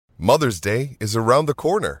Mother's Day is around the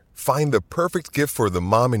corner. Find the perfect gift for the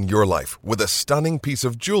mom in your life with a stunning piece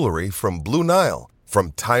of jewelry from Blue Nile.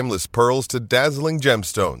 From timeless pearls to dazzling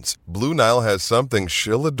gemstones, Blue Nile has something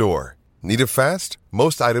she'll adore. Need it fast?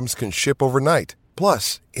 Most items can ship overnight.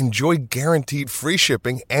 Plus, enjoy guaranteed free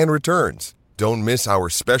shipping and returns. Don't miss our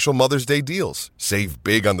special Mother's Day deals. Save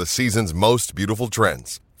big on the season's most beautiful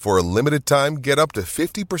trends. For a limited time, get up to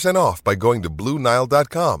 50% off by going to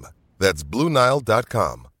BlueNile.com. That's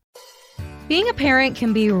BlueNile.com. Being a parent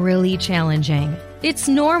can be really challenging. It's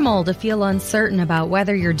normal to feel uncertain about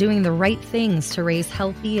whether you're doing the right things to raise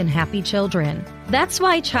healthy and happy children. That's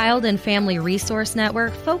why Child and Family Resource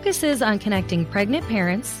Network focuses on connecting pregnant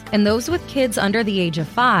parents and those with kids under the age of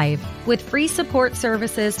 5 with free support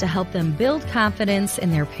services to help them build confidence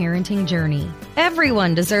in their parenting journey.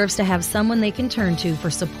 Everyone deserves to have someone they can turn to for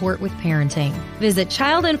support with parenting. Visit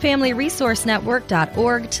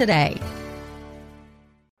childandfamilyresourcenetwork.org today.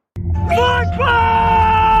 Football!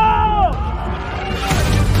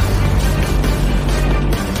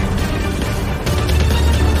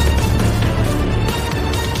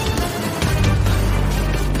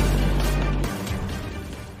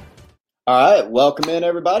 All right, welcome in,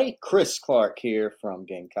 everybody. Chris Clark here from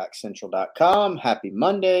GamecockCentral.com. Happy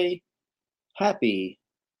Monday. Happy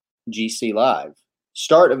GC Live.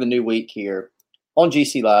 Start of a new week here on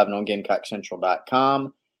GC Live and on GamecockCentral.com.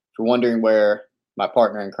 If you're wondering where my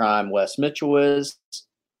partner in crime, Wes Mitchell, is,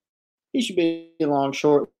 he should be along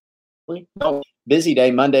shortly. Busy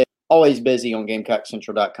day, Monday. Always busy on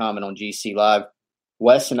GamecockCentral.com and on GC Live.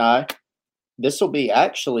 Wes and I, this will be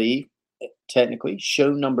actually technically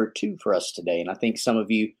show number 2 for us today. And I think some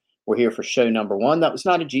of you were here for show number 1. That was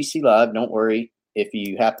not a GC Live. Don't worry if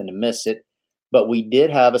you happen to miss it. But we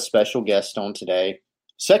did have a special guest on today.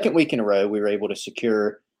 Second week in a row, we were able to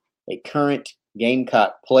secure a current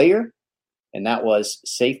Gamecock player. And that was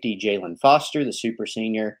safety Jalen Foster, the super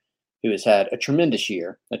senior, who has had a tremendous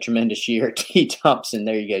year. T. Thompson,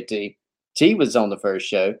 there you go, T. T was on the first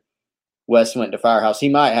show. Wes went to Firehouse. He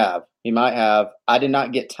might have. I did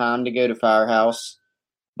not get time to go to Firehouse,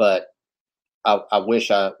 but I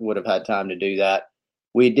wish I would have had time to do that.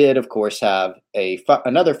 We did, of course, have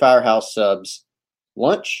another Firehouse Subs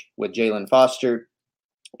lunch with Jalen Foster.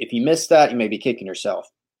 If you missed that, you may be kicking yourself.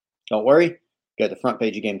 Don't worry. Go to the front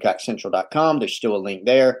page of GamecockCentral.com. There's still a link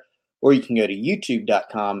there. Or you can go to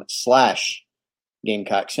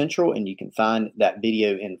YouTube.com/GamecockCentral, and you can find that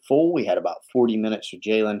video in full. We had about 40 minutes with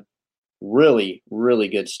Jalen. Really, really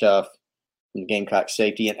good stuff from Gamecock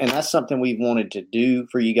safety. And that's something we've wanted to do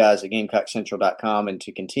for you guys at GamecockCentral.com and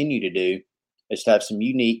to continue to do, is to have some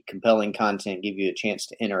unique, compelling content, give you a chance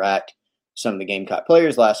to interact with some of the Gamecock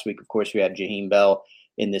players. Last week, of course, we had Jaheim Bell.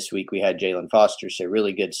 And this week, we had Jalen Foster. So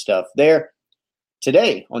really good stuff there.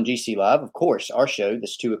 Today on GC Live, of course, our show,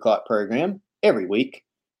 this 2 o'clock program, every week,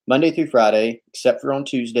 Monday through Friday, except for on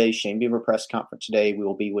Tuesday, Shane Beaver Press Conference Day. We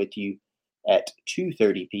will be with you at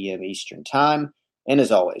 2:30 p.m. Eastern Time. And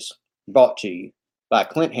as always, brought to you by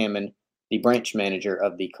Clint Hammond, the branch manager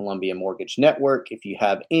of the Columbia Mortgage Network. If you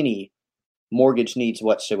have any mortgage needs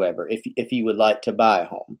whatsoever, if you would like to buy a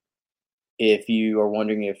home, if you are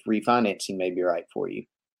wondering if refinancing may be right for you,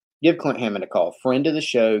 give Clint Hammond a call. Friend of the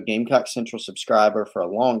show, Gamecock Central subscriber for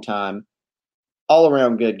a long time,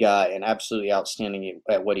 all-around good guy, and absolutely outstanding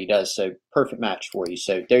at what he does. So perfect match for you.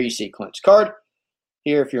 So there you see Clint's card.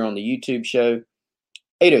 Here, if you're on the YouTube show,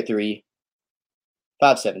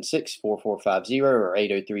 803-576-4450 or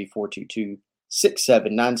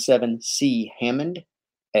 803-422-6797. C. Hammond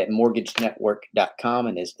at mortgagenetwork.com,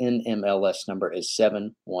 and his NMLS number is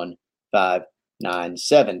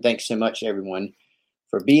 71597. Thanks so much, everyone,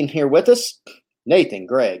 for being here with us. Nathan,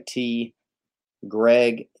 Greg, T,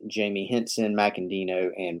 Greg, Jamie Henson, Macandino,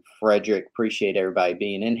 and Frederick. Appreciate everybody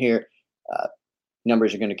being in here.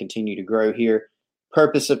 Numbers are going to continue to grow here.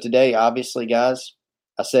 Purpose of today, obviously, guys,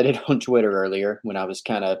 I said it on Twitter earlier when I was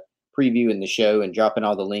kind of previewing the show and dropping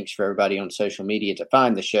all the links for everybody on social media to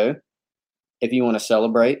find the show. If you want to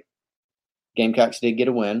celebrate, Gamecocks did get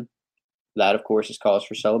a win. That, of course, is cause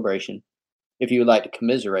for celebration. If you would like to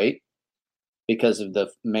commiserate because of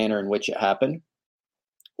the manner in which it happened,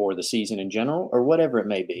 or the season in general, or whatever it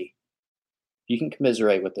may be, you can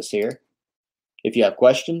commiserate with us here. If you have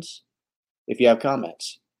questions, if you have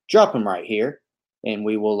comments, drop them right here, and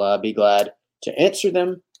we will be glad to answer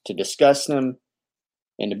them, to discuss them,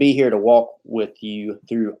 and to be here to walk with you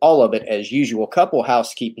through all of it as usual. Couple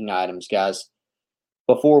housekeeping items, guys.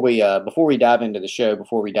 Before we dive into the show,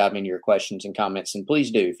 before we dive into your questions and comments, and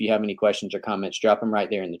please do, if you have any questions or comments, drop them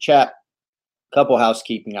right there in the chat. Couple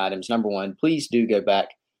housekeeping items. Number one, please do go back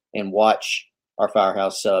and watch our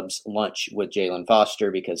Firehouse Subs lunch with Jalen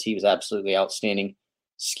Foster because he was absolutely outstanding.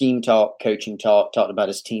 Scheme talk, coaching talk, talked about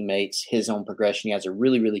his teammates, his own progression. He has a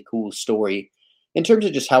really, really cool story in terms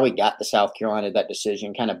of just how he got to South Carolina, that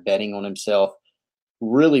decision, kind of betting on himself.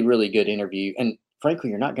 Really, really good interview. And frankly,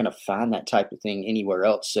 you're not going to find that type of thing anywhere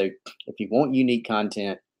else. So if you want unique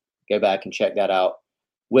content, go back and check that out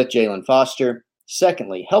with Jalen Foster.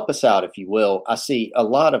 Secondly, help us out if you will. I see a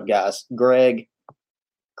lot of guys, Greg,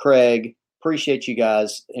 Craig, appreciate you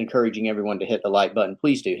guys encouraging everyone to hit the like button.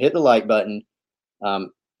 Please do hit the like button.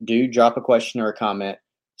 Do drop a question or a comment.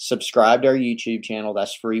 Subscribe to our YouTube channel.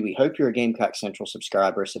 That's free. We hope you're a Gamecock Central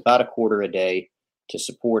subscriber. It's about $0.25 a day to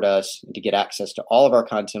support us and to get access to all of our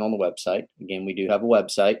content on the website. Again, we do have a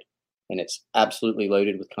website, and it's absolutely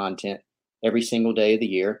loaded with content every single day of the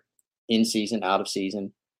year, in season, out of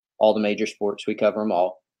season, all the major sports. We cover them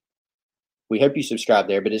all. We hope you subscribe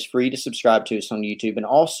there, but it's free to subscribe to us on YouTube. And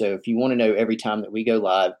also, if you want to know every time that we go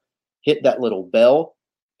live, hit that little bell,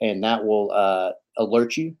 and that will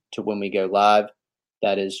alert you to when we go live.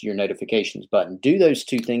 That is your notifications button. Do those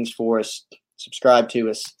two things for us. Subscribe to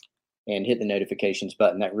us and hit the notifications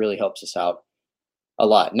button. That really helps us out a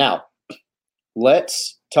lot. Now,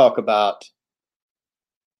 let's talk about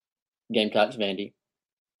Gamecocks Vandy.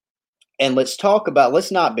 And let's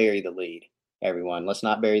not bury the lead, everyone. Let's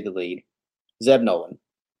not bury the lead. Zeb Noland.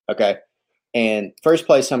 Okay. And first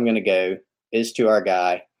place I'm going to go is to our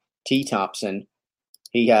guy, T. Thompson.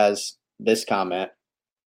 He has this comment.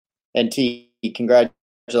 And T,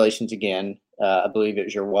 congratulations again. I believe it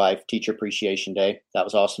was your wife, Teacher Appreciation Day. That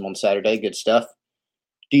was awesome on Saturday. Good stuff.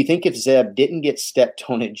 Do you think if Zeb didn't get stepped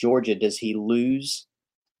on at Georgia, does he lose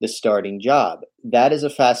the starting job? That is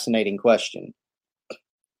a fascinating question.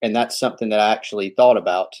 And that's something that I actually thought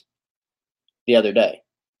about the other day.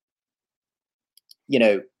 You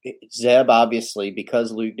know, Zeb, obviously,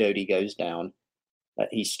 because Luke Doty goes down,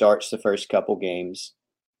 he starts the first couple games.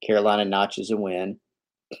 Carolina notches a win.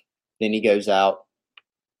 Then he goes out.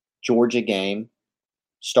 Georgia game,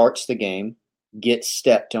 starts the game, gets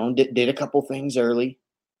stepped on, did a couple things early,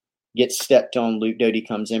 gets stepped on. Luke Doty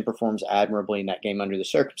comes in, performs admirably in that game under the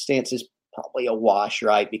circumstances. Probably a wash,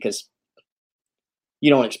 right? Because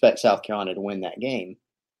you don't expect South Carolina to win that game.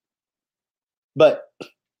 But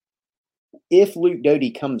if Luke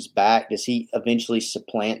Doty comes back, does he eventually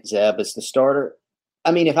supplant Zeb as the starter?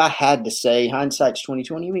 I mean, if I had to say, hindsight's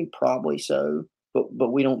 2020, I mean, probably so,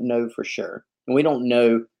 but we don't know for sure. And we don't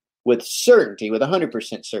know with certainty, with 100%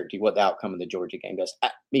 certainty, what the outcome of the Georgia game does.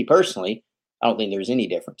 Me personally, I don't think there's any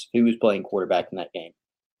difference who was playing quarterback in that game.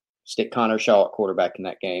 Stick Connor Shaw at quarterback in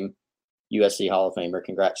that game. USC Hall of Famer.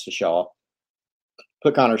 Congrats to Shaw.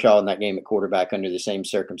 Put Connor Shaw in that game at quarterback under the same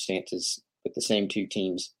circumstances with the same two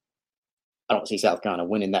teams. I don't see South Carolina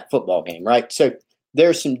winning that football game, right? So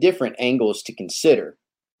there's some different angles to consider.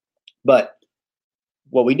 But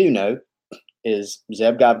what we do know is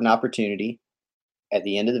Zeb got an opportunity at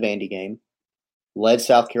the end of the Vandy game, led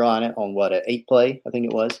South Carolina on an 8-play, I think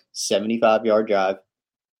it was, 75-yard drive,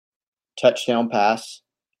 touchdown pass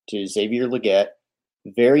to Xavier Legette.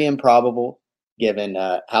 Very improbable given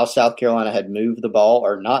how South Carolina had moved the ball,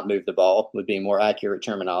 or not moved the ball would be more accurate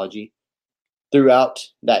terminology, throughout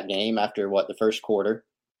that game after, the first quarter.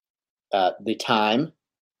 The time,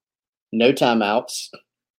 no timeouts,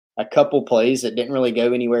 a couple plays that didn't really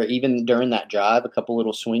go anywhere, even during that drive, a couple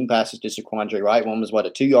little swing passes to Saquandre Wright. One was, a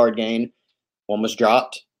 2-yard gain. One was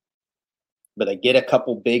dropped. But they get a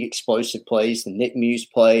couple big explosive plays. The Nick Muse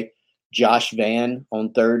play, Josh Vann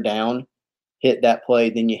on third down, hit that play.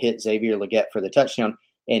 Then you hit Xavier Legette for the touchdown.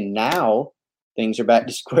 And now things are back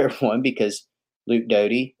to square one because Luke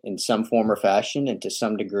Doty, in some form or fashion, and to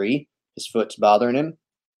some degree, his foot's bothering him.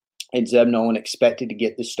 And Zeb Noland expected to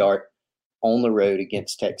get the start on the road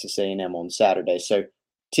against Texas A&M on Saturday. So,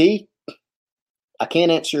 T, I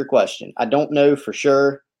can't answer your question. I don't know for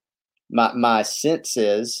sure. My sense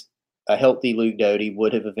is a healthy Luke Doty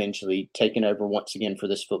would have eventually taken over once again for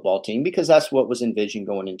this football team because that's what was envisioned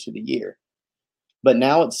going into the year. But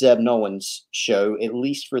now it's Zeb Noland's show, at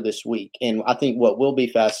least for this week. And I think what will be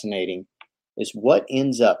fascinating is what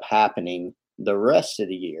ends up happening the rest of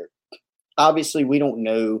the year. Obviously, we don't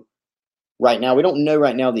know right now. We don't know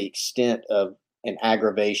right now the extent of an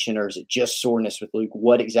aggravation, or is it just soreness with Luke?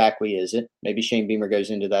 What exactly is it? Maybe Shane Beamer goes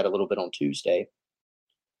into that a little bit on Tuesday.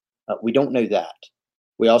 We don't know that.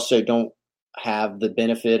 We also don't have the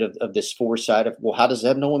benefit of this foresight of, how does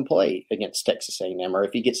Zeb Noland play against Texas A&M? Or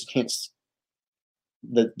if he gets a chance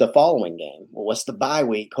the following game, what's the bye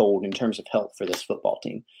week hold in terms of health for this football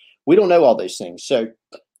team? We don't know all those things. So,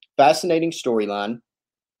 fascinating storyline.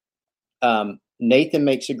 Nathan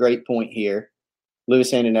makes a great point here.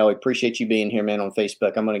 Louis Antonelli, appreciate you being here, man, on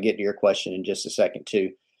Facebook. I'm going to get to your question in just a second,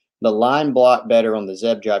 too. The line blocked better on the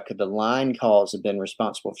Zeb drive. Could the line calls have been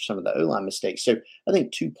responsible for some of the O-line mistakes? So I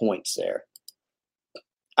think 2 points there.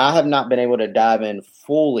 I have not been able to dive in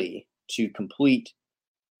fully to complete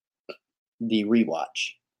the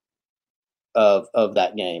rewatch of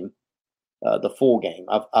that game, the full game.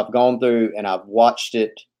 I've gone through and I've watched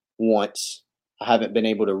it once. I haven't been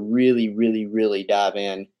able to really dive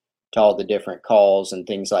in to all the different calls and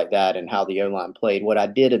things like that and how the O-line played. What I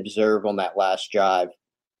did observe on that last drive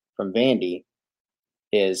from Vandy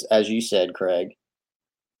is, as you said, Craig,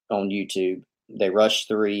 on YouTube, they rushed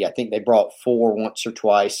 3. I think they brought 4 once or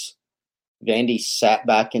twice. Vandy sat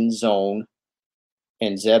back in zone,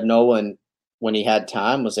 and Zeb Nolan, when he had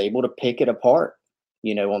time, was able to pick it apart,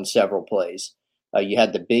 on several plays. You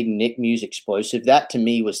had the big Nick Muse explosive. That, to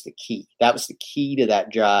me, was the key. That was the key to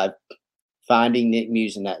that drive, finding Nick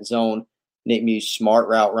Muse in that zone. Nick Muse, smart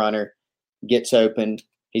route runner, gets open.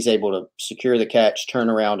 He's able to secure the catch, turn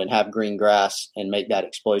around, and have green grass and make that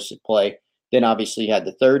explosive play. Then, obviously, you had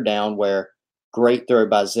the third down where great throw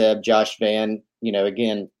by Zeb. Josh Vann,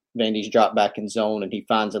 again, Vandy's dropped back in zone, and he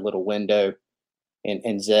finds a little window,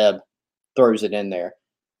 and Zeb throws it in there.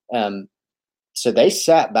 So they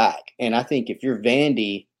sat back. And I think if you're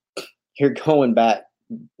Vandy, you're going back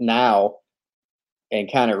now and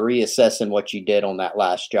kind of reassessing what you did on that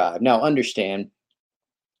last drive. Now, understand,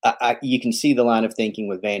 you can see the line of thinking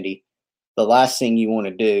with Vandy. The last thing you want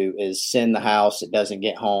to do is send the house, it doesn't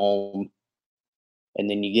get home, and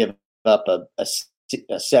then you give up a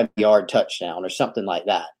 70-yard touchdown or something like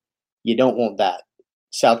that. You don't want that.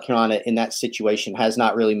 South Carolina, in that situation, has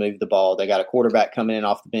not really moved the ball. They got a quarterback coming in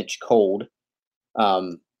off the bench cold.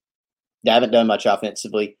 They haven't done much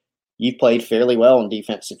offensively. You've played fairly well on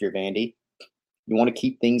defense if you're Vandy. You want to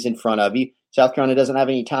keep things in front of you. South Carolina doesn't have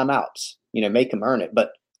any timeouts. Make them earn it.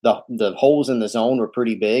 But the holes in the zone were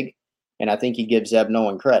pretty big, and I think he gives Zeb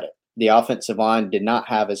Nolan credit. The offensive line did not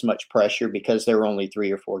have as much pressure because there were only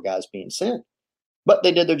 3 or 4 guys being sent. But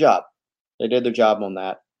they did their job. They did their job on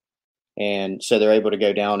that. And so they're able to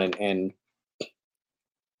go down and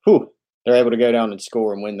they're able to go down and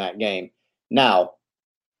score and win that game. Now,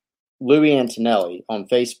 Louis Antonelli on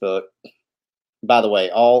Facebook, by the way,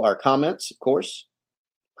 all our comments, of course,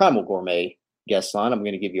 Primal Gourmet guest line. I'm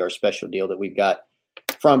going to give you our special deal that we've got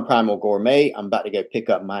from Primal Gourmet. I'm about to go pick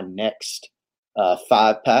up my next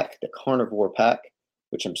 5-pack, the Carnivore Pack,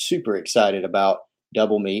 which I'm super excited about.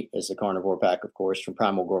 Double meat is the Carnivore Pack, of course, from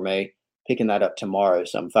Primal Gourmet. Picking that up tomorrow,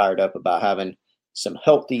 so I'm fired up about having some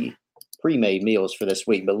healthy pre-made meals for this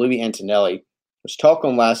week. But Louis Antonelli was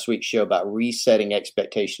talking on last week's show about resetting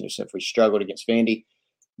expectations if we struggled against Vandy.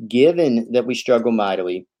 Given that we struggle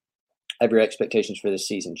mightily, have your expectations for this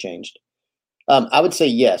season changed? I would say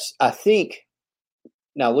yes. I think,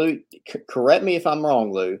 now, Lou, correct me if I'm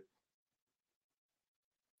wrong, Lou.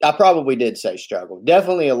 I probably did say struggle.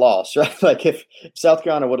 Definitely a loss, right? Like if South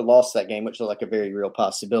Carolina would have lost that game, which was like a very real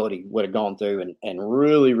possibility, would have gone through and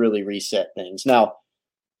really reset things. Now,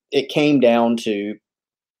 it came down to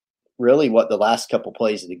really what the last couple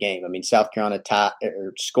plays of the game. I mean, South Carolina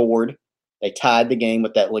scored. They tied the game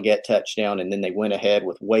with that Leggett touchdown, and then they went ahead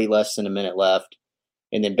with way less than a minute left.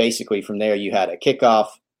 And then basically from there, you had a kickoff,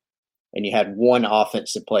 and you had one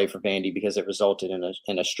offensive play for Vandy because it resulted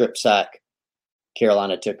in a strip sack.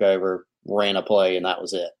 Carolina took over, ran a play, and that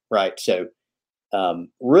was it, right? So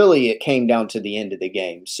really it came down to the end of the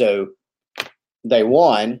game. So they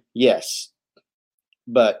won, yes,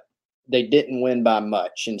 but they didn't win by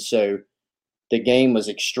much. And so the game was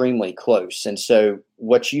extremely close. And so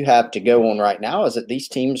what you have to go on right now is that these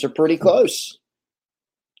teams are pretty close.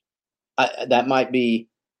 That might be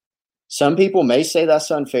 – some people may say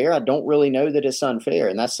that's unfair. I don't really know that it's unfair.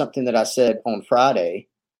 And that's something that I said on Friday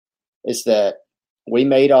is that we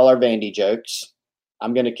made all our Vandy jokes.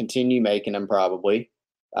 I'm going to continue making them probably.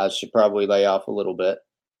 I should probably lay off a little bit.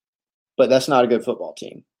 But that's not a good football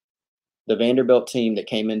team. The Vanderbilt team that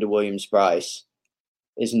came into Williams-Brice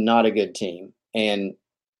is not a good team. And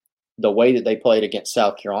the way that they played against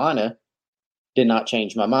South Carolina did not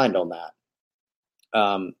change my mind on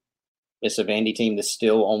that. It's a Vandy team that's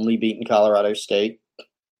still only beaten Colorado State.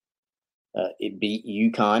 It beat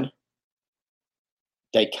UConn.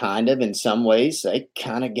 They kind of, in some ways, they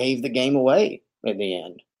kind of gave the game away at the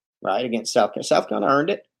end, right, against South Carolina. South Carolina earned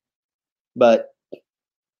it. But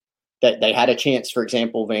they had a chance, for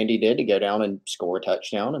example, Vandy did, to go down and score a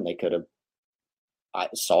touchdown, and they could have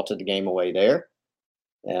salted the game away there.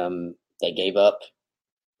 They gave up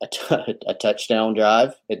a touchdown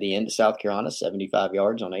drive at the end of South Carolina, 75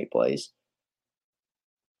 yards on 8 plays.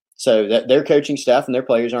 So their coaching staff and their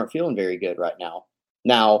players aren't feeling very good right now.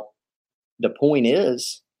 Now, the point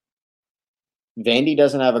is, Vandy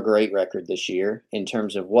doesn't have a great record this year in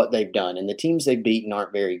terms of what they've done, and the teams they've beaten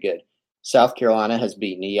aren't very good. South Carolina has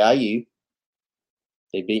beaten EIU.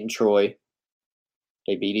 They've beaten Troy.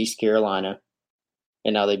 They beat East Carolina.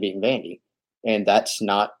 And now they've beaten Vandy. And that's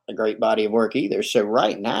not a great body of work either. So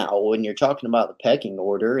right now, when you're talking about the pecking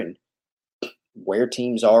order and where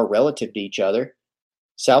teams are relative to each other,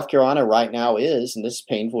 South Carolina right now is, and this is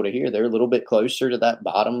painful to hear, they're a little bit closer to that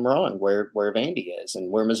bottom run where Vandy is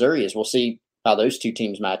and where Missouri is. We'll see how those two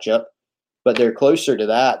teams match up, but they're closer to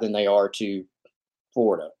that than they are to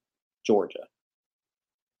Florida, Georgia.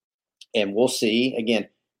 And we'll see. Again,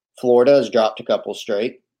 Florida has dropped a couple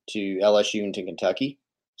straight to LSU and to Kentucky.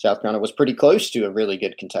 South Carolina was pretty close to a really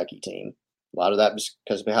good Kentucky team. A lot of that was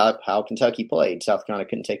because of how Kentucky played. South Carolina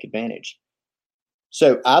couldn't take advantage.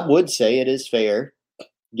 So I would say it is fair,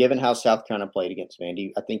 given how South Carolina played against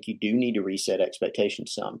Vandy. I think you do need to reset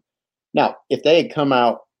expectations some. Now, if they had come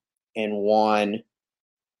out and won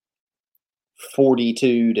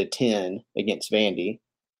 42-10 against Vandy,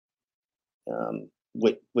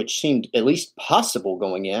 which seemed at least possible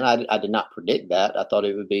going in. I did not predict that. I thought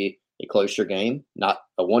it would be a closer game, not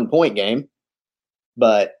a 1-point game.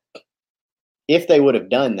 But if they would have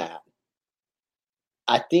done that,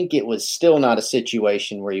 I think it was still not a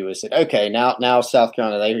situation where you would have said, okay, now South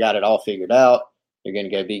Carolina, they've got it all figured out. They're going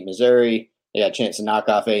to go beat Missouri. They got a chance to knock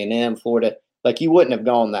off A&M, Florida. Like, you wouldn't have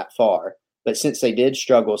gone that far. But since they did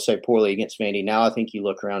struggle so poorly against Vandy, now I think you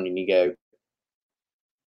look around and you go,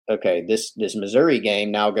 okay, this Missouri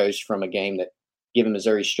game now goes from a game that, given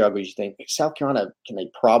Missouri's struggles, you think, South Carolina, can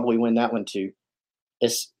they probably win that one too?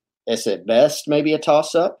 It's at best maybe a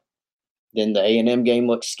toss-up. Then the A&M game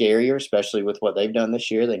looks scarier, especially with what they've done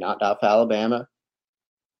this year. They knocked off Alabama.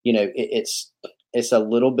 You know, it's a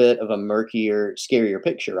little bit of a murkier, scarier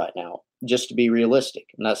picture right now, just to be realistic.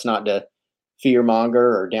 And that's not to fearmonger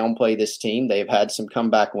or downplay this team. They've had some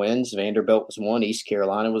comeback wins. Vanderbilt was one. East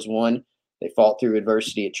Carolina was one. They fought through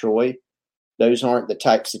adversity at Troy. Those aren't the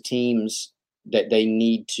types of teams that they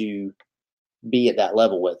need to be at that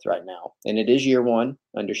level with right now. And it is year one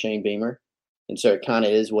under Shane Beamer. And so it kind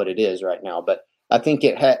of is what it is right now. But I think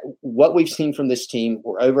what we've seen from this team,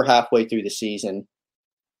 we're over halfway through the season.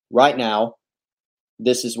 Right now,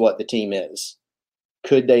 this is what the team is.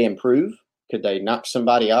 Could they improve? Could they knock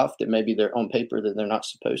somebody off that maybe they're on paper that they're not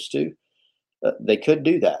supposed to? They could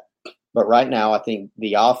do that. But right now, I think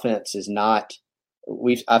the offense is not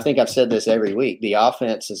 – I think I've said this every week. The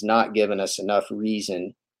offense has not given us enough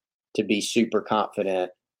reason to be super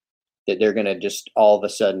confident that they're going to just all of a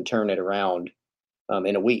sudden turn it around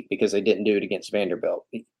in a week, because they didn't do it against Vanderbilt.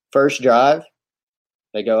 First drive,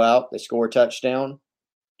 they go out, they score a touchdown.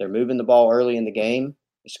 They're moving the ball early in the game.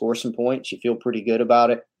 They score some points. You feel pretty good about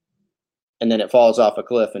it. And then it falls off a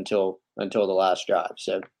cliff until the last drive.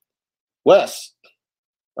 So, Wes,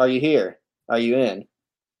 are you here? Are you in?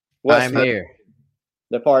 Wes, I'm here.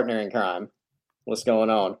 The partner in crime. What's going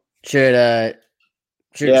on? Should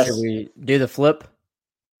we do the flip?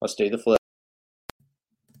 Let's do the flip.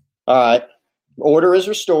 All right. Order is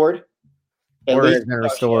restored. Order has been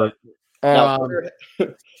restored. Go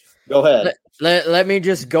ahead. Let me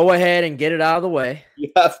just go ahead and get it out of the way. You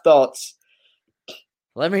have thoughts.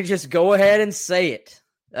 Let me just go ahead and say it.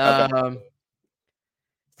 Okay.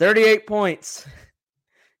 38 points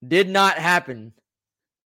did not happen.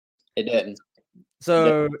 It didn't.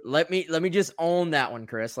 So let me just own that one,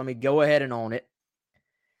 Chris. Let me go ahead and own it.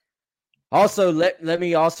 Also, let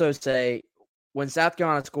me also say, when South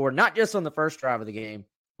Carolina scored, not just on the first drive of the game,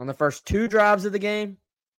 on the first two drives of the game,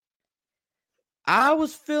 I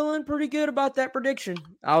was feeling pretty good about that prediction.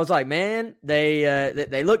 I was like, man,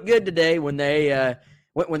 they look good today when they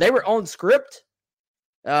were on script.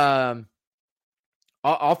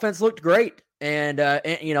 Offense looked great, and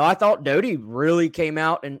you know, I thought Doty really came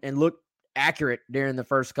out and looked accurate during the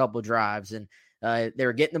first couple of drives, and they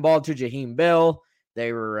were getting the ball to Jaheim Bell.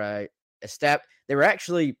 They were they were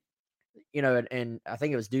actually, you know, and I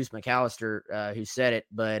think it was Deuce McAllister who said it,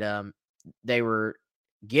 but they were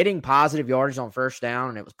getting positive yardage on first down,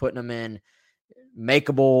 and it was putting them in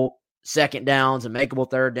makeable second downs and makeable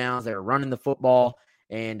third downs. They were running the football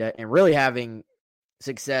and really having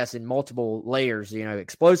success in multiple layers, you know,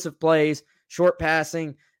 explosive plays, short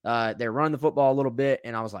passing. They're running the football a little bit,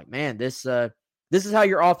 and I was like, man, this is how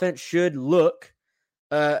your offense should look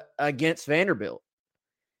against Vanderbilt.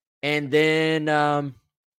 And then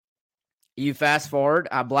you fast forward,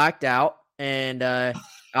 I blacked out, and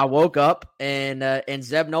I woke up, and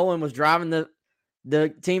Zeb Nolan was driving the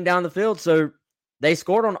team down the field. So they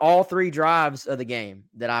scored on all three drives of the game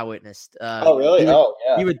that I witnessed. Oh, really?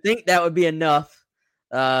 Yeah. You would think that would be enough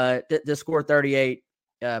to score 38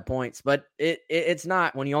 points, but it's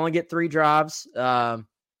not when you only get 3 drives. But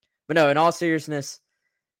no, in all seriousness,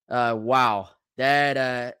 wow,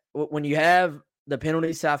 that when you have the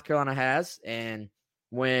penalties South Carolina has, and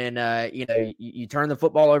when you turn the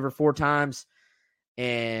football over 4 times,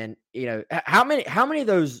 and how many of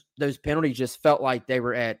those penalties just felt like they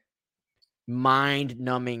were at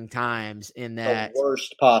mind-numbing times in that the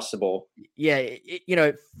worst possible. Yeah,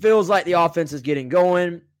 it feels like the offense is getting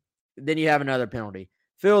going, then you have another penalty.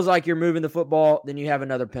 Feels like you're moving the football, then you have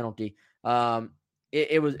another penalty.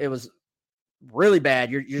 It was really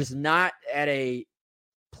bad. You're just not at a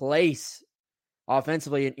place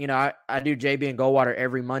offensively. I do JB and Goldwater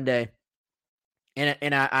every Monday,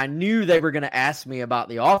 and I knew they were going to ask me about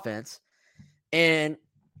the offense, and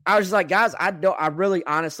I was just like, guys, I really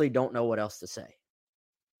honestly don't know what else to say.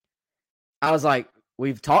 I was like,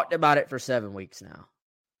 we've talked about it for 7 weeks now.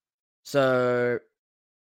 So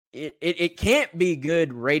it can't be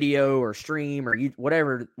good radio or stream or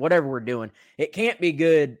whatever we're doing. It can't be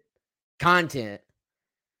good content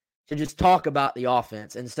to just talk about the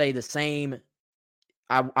offense and say the same.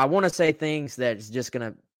 I want to say things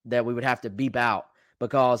that we would have to beep out,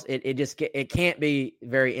 because it can't be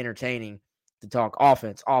very entertaining to talk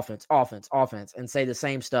offense, and say the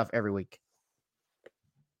same stuff every week.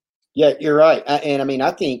 Yeah, you're right. And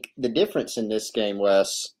I think the difference in this game,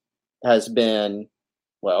 Wes, has been,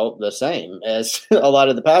 well, the same as a lot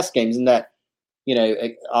of the past games, in that,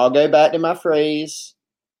 I'll go back to my phrase.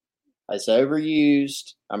 It's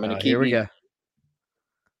overused. I'm going to keep here we go.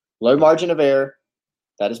 Low margin of error.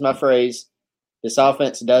 That is my phrase. This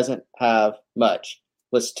offense doesn't have much.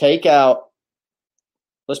 Let's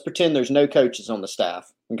pretend there's no coaches on the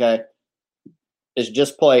staff, okay? It's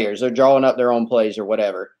just players. They're drawing up their own plays or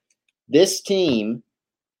whatever. This team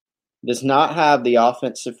does not have the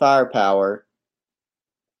offensive firepower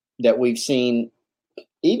that we've seen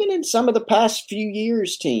even in some of the past few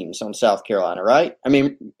years' teams on South Carolina, right?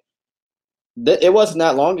 It wasn't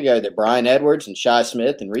that long ago that Brian Edwards and Shi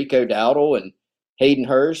Smith and Rico Dowdle and Hayden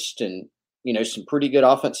Hurst and, some pretty good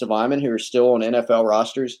offensive linemen who are still on NFL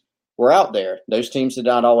rosters were out there. Those teams did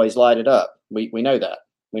not always light it up. We know that.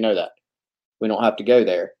 We know that. We don't have to go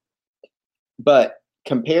there. But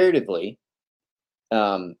comparatively,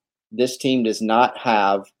 this team does not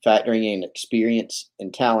have, factoring in experience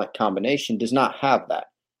and talent combination, does not have that.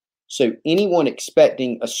 So anyone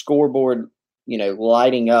expecting a scoreboard,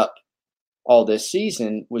 lighting up all this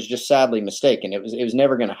season was just sadly mistaken. It was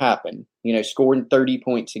never going to happen. Scoring 30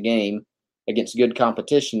 points a game against good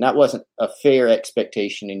competition, that wasn't a fair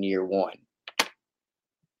expectation in year one.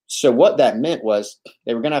 So what that meant was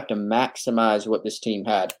they were going to have to maximize what this team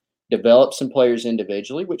had, develop some players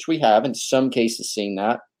individually, which we have in some cases seen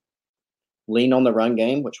that, lean on the run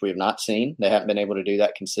game, which we have not seen. They haven't been able to do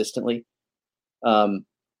that consistently.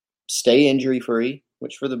 Stay injury free,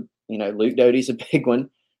 which for the, Luke Doty's a big one.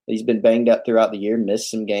 He's been banged up throughout the year, missed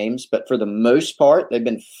some games, but for the most part, they've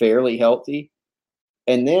been fairly healthy.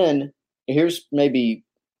 And then here's maybe,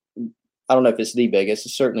 I don't know if it's the biggest,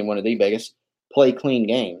 it's certainly one of the biggest, play clean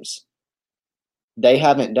games. They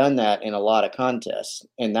haven't done that in a lot of contests,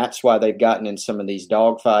 and that's why they've gotten in some of these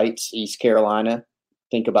dog fights. East Carolina,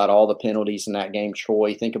 think about all the penalties in that game.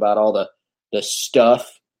 Troy, think about all the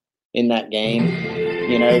stuff in that game.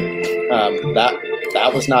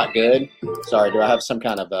 That was not good. Sorry, do I have some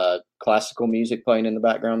kind of classical music playing in the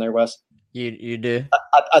background there, Wes? You do?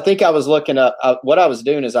 I think I was looking up. What I was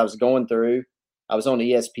doing is I was going through. I was on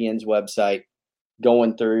ESPN's website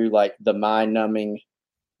going through like the mind-numbing,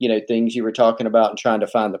 things you were talking about and trying to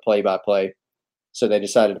find the play-by-play. So they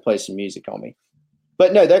decided to play some music on me.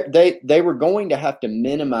 But no, they were going to have to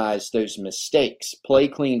minimize those mistakes, play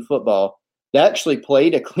clean football. They actually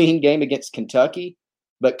played a clean game against Kentucky,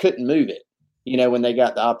 but couldn't move it, when they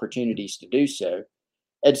got the opportunities to do so.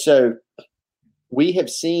 And so we have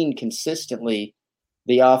seen consistently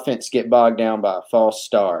the offense get bogged down by a false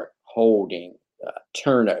start, holding,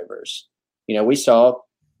 turnovers. We saw,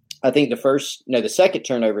 I think the second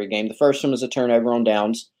turnover game, the first one was a turnover on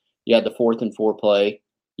downs. You had the 4th and 4 play.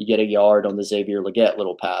 You get a yard on the Xavier Legette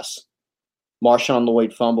little pass. Marshawn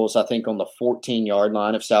Lloyd fumbles, I think, on the 14-yard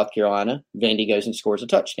line of South Carolina. Vandy goes and scores a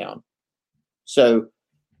touchdown. So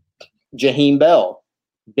Jaheim Bell,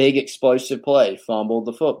 big explosive play, fumbled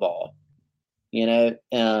the football. And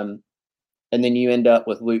then you end up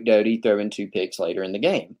with Luke Doty throwing 2 picks later in the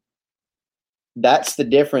game. That's the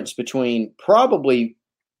difference between probably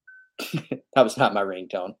 – that was not my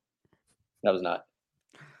ringtone. That was not.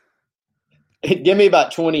 Give me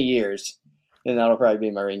about 20 years, and that'll probably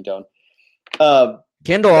be my ringtone.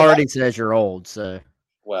 Kendall already says you're old, so.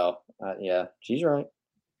 Well, yeah, she's right.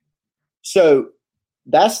 So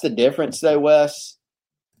that's the difference, though, Wes.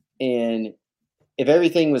 And if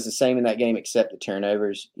everything was the same in that game except the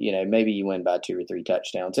turnovers, maybe you win by 2 or 3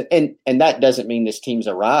 touchdowns. And that doesn't mean this team's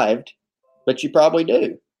arrived, but you probably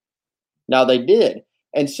do. Now, they did.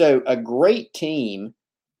 And so a great team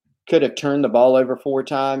could have turned the ball over 4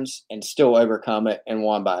 times and still overcome it and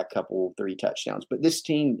won by a couple, 3 touchdowns. But this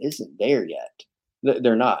team isn't there yet.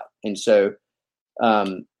 They're not. And so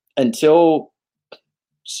until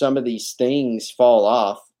some of these things fall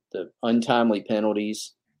off, the untimely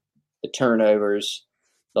penalties, the turnovers,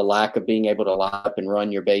 the lack of being able to line up and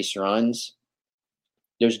run your base runs,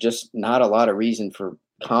 there's just not a lot of reason for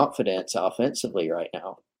confidence offensively right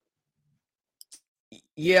now.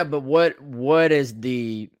 Yeah, but what is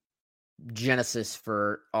the genesis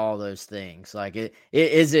for all those things? Like,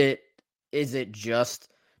 is it just,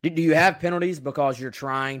 do you have penalties because you're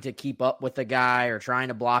trying to keep up with a guy or trying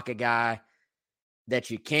to block a guy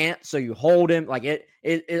that you can't, so you hold him? Like,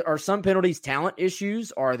 are some penalties talent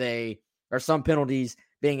issues? Are some penalties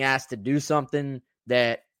being asked to do something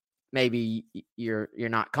that maybe you're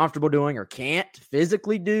not comfortable doing or can't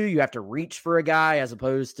physically do? You have to reach for a guy as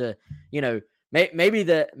opposed to, maybe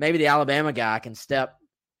the Alabama guy can step,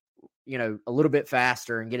 a little bit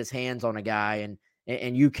faster and get his hands on a guy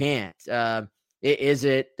and you can't. Is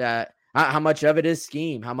it how much of it is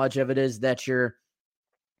scheme? How much of it is that you're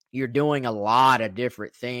doing a lot of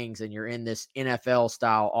different things and you're in this NFL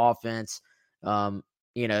style offense, and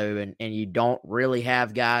you don't really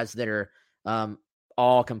have guys that are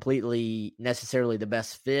all completely necessarily the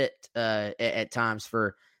best fit at times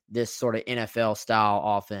for this sort of NFL style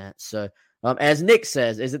offense. So as Nick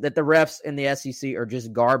says, is it that the refs in the SEC are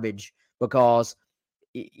just garbage because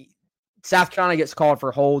South Carolina gets called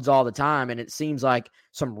for holds all the time, and it seems like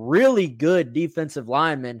some really good defensive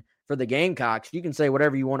linemen for the Gamecocks. You can say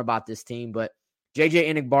whatever you want about this team, but JJ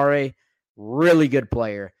Enagbare, really good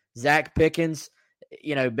player. Zach Pickens,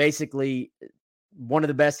 basically one of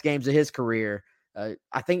the best games of his career.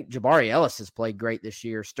 I think Jabari Ellis has played great this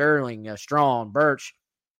year. Sterling, Strong, Birch.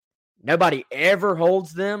 Nobody ever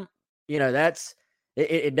holds them. That's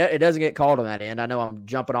it doesn't get called on that end. I know I'm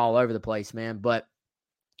jumping all over the place, man, but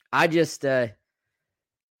I just I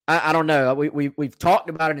don't know. We've talked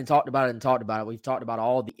about it and talked about it and talked about it. We've talked about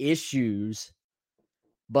all the issues,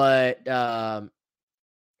 but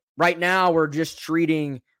right now we're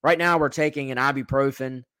taking an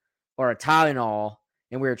ibuprofen or a Tylenol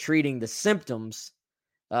and we're treating the symptoms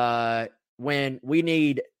when we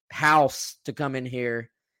need House to come in here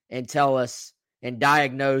and tell us and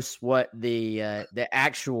diagnose what the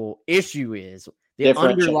actual issue is, the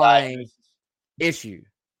underlying issue.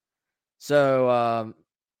 So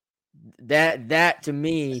that to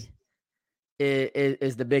me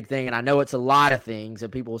is the big thing. And I know it's a lot of things,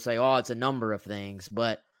 and people will say, oh, it's a number of things,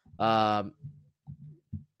 but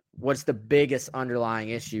what's the biggest underlying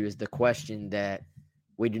issue is the question that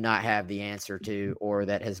we do not have the answer to, or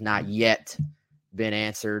that has not yet been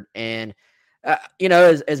answered. And,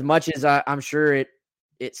 as much as I'm sure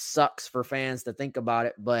it sucks for fans to think about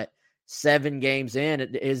it, but 7 games in,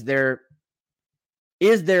 is there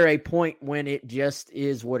a point when it just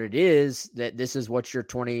is what it is, that this is what your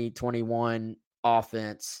 2021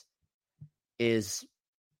 offense is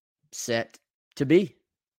set to be?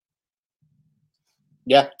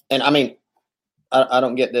 Yeah. And I mean, I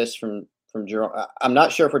don't get this from Jerome. I'm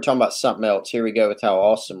not sure if we're talking about something else. Here we go with how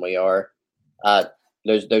awesome we are.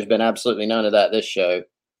 There's been absolutely none of that this show.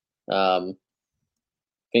 If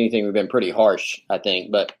anything, we've been pretty harsh, I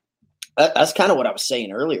think. But that's kind of what I was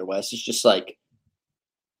saying earlier, Wes. It's just like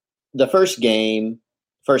the first few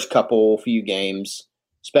games,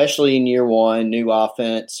 especially in year one, new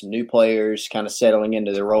offense, new players kind of settling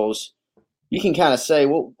into their roles. You can kind of say,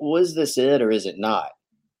 well, is this it or is it not?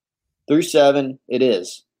 Through 7, it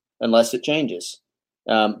is, unless it changes.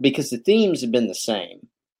 Because the themes have been the same.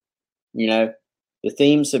 The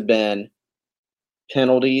themes have been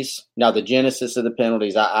penalties. Now, the genesis of the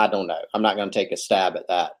penalties, I don't know. I'm not going to take a stab at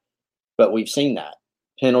that. But we've seen that.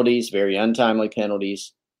 Penalties, very untimely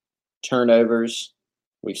penalties. Turnovers,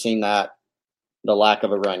 we've seen that. The lack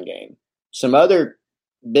of a run game. Some other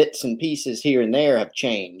bits and pieces here and there have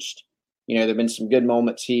changed. There have been some good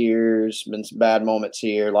moments here, there's been some bad moments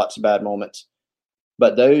here, lots of bad moments.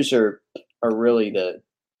 But those are really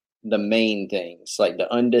the main things, like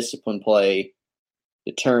the undisciplined play,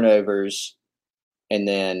 the turnovers, and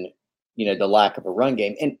then, the lack of a run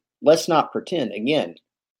game. And let's not pretend, again,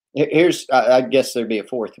 I guess there'd be a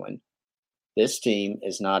fourth one. This team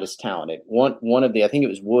is not as talented. One of the, I think it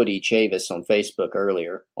was Woody Chavis on Facebook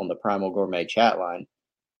earlier on the Primal Gourmet chat line,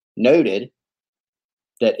 noted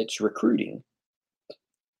that it's recruiting.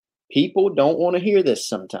 people don't want to hear this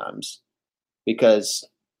sometimes because,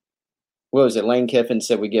 what was it? Lane Kiffin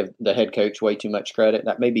said we give the head coach way too much credit.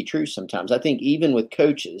 That may be true sometimes. I think even with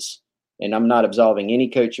coaches, and I'm not absolving any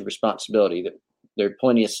coach of responsibility, that there are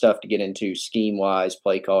plenty of stuff to get into scheme-wise,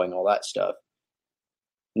 play calling, all that stuff.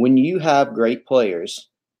 When you have great players,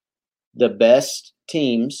 the best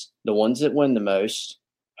teams, the ones that win the most,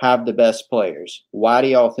 have the best players. Why do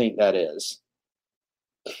y'all think that is?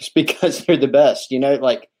 It's because they're the best.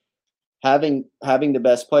 Like having the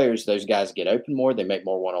best players, those guys get open more. They make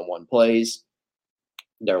more one-on-one plays.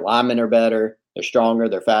 Their linemen are better. They're stronger.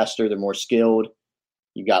 They're faster. They're more skilled.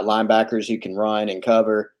 You've got linebackers who can run and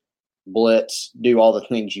cover, blitz, do all the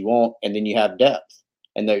things you want, and then you have depth.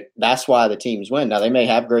 And that's why the teams win. Now, they may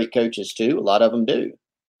have great coaches too. A lot of them do,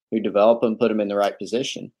 who develop them, put them in the right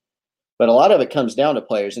position. But a lot of it comes down to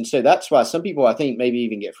players. And so that's why some people, I think, maybe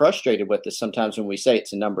even get frustrated with this sometimes when we say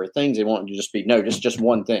it's a number of things. They want it to just be, no, just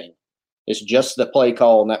one thing. It's just the play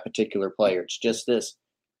call on that particular player. It's just this.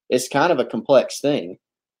 It's kind of a complex thing.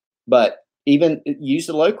 But even use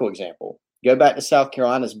the local example. Go back to South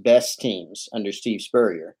Carolina's best teams under Steve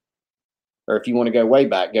Spurrier. Or if you want to go way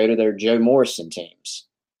back, go to their Joe Morrison teams.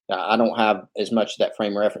 Now, I don't have as much of that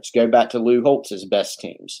frame of reference. Go back to Lou Holtz's best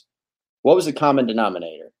teams. What was the common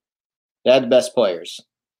denominator? They had the best players.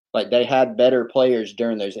 Like, they had better players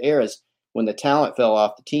during those eras. When the talent fell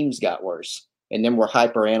off, the teams got worse. And then we're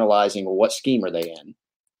hyper-analyzing, well, what scheme are they in?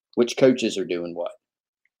 Which coaches are doing what?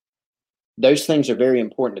 Those things are very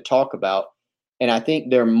important to talk about. And I think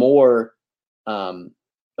they're more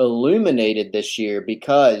illuminated this year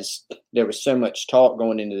because there was so much talk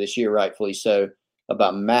going into this year, rightfully so,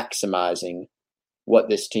 about maximizing what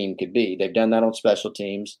this team could be. They've done that on special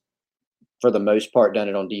teams. For the most part, done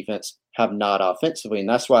it on defense, have not offensively. And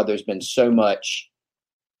that's why there's been so much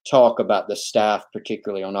talk about the staff,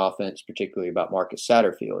 particularly on offense, particularly about Marcus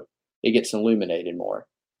Satterfield. It gets illuminated more.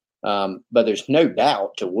 But there's no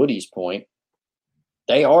doubt, to Woody's point,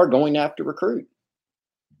 they are going to have to recruit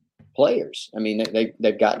players. I mean,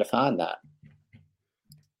 they've got to find that.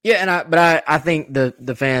 Yeah, but I think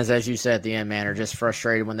the fans, as you said at the end, man, are just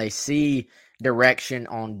frustrated when they see direction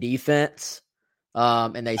on defense,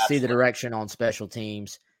 and they see the direction on special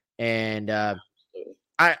teams. And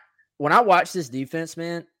when I watch this defense,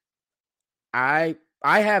 man, I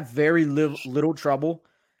have very little trouble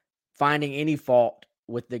finding any fault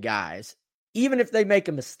with the guys, even if they make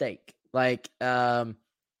a mistake. Like,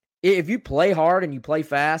 if you play hard and you play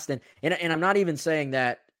fast, and I'm not even saying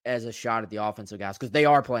that as a shot at the offensive guys, because they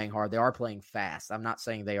are playing hard, they are playing fast. I'm not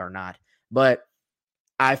saying they are not, but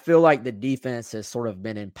I feel like the defense has sort of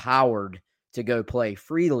been empowered to go play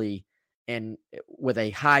freely and with a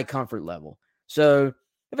high comfort level. So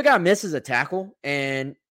if a guy misses a tackle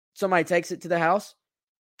and somebody takes it to the house,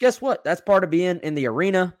 guess what? That's part of being in the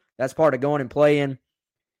arena. That's part of going and playing.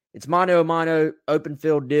 It's mano a mano, open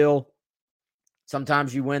field deal.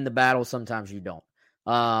 Sometimes you win the battle, sometimes you don't.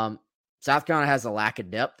 South Carolina has a lack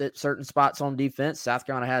of depth at certain spots on defense. South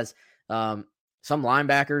Carolina has some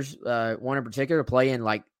linebackers, one in particular, play in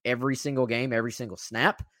like every single game, every single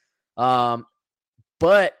snap.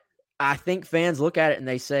 But I think fans look at it and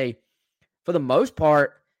they say, for the most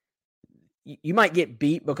part, you might get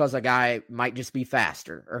beat because a guy might just be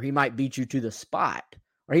faster, or he might beat you to the spot,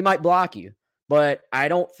 or he might block you. But I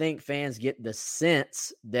don't think fans get the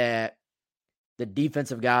sense that the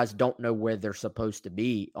defensive guys don't know where they're supposed to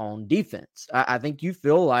be on defense. I think you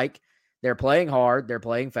feel like they're playing hard, they're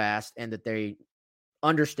playing fast, and that they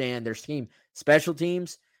understand their scheme. Special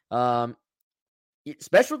teams, in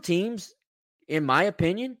my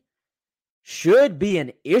opinion, should be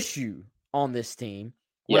an issue on this team.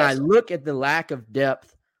 When I look at the lack of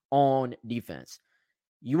depth on defense,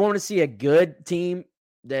 you want to see a good team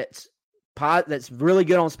that's really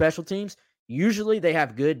good on special teams. Usually they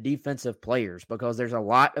have good defensive players because there's a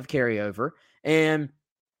lot of carryover, and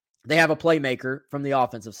they have a playmaker from the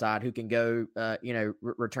offensive side who can go,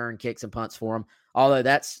 return kicks and punts for them. Although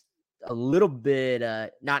that's a little bit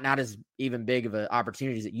not as even big of an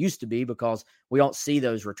opportunity as it used to be because we don't see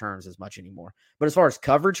those returns as much anymore. But as far as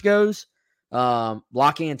coverage goes,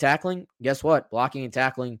 blocking and tackling, guess what? Blocking and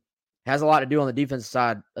tackling has a lot to do on the defensive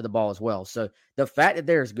side of the ball as well. So the fact that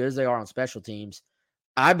they're as good as they are on special teams,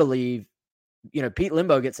 I believe, Pete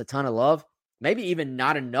Lembo gets a ton of love, maybe even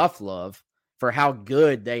not enough love for how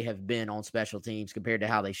good they have been on special teams compared to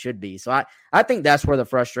how they should be. So I think that's where the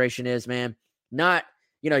frustration is, man. Not,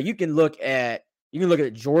 you can look at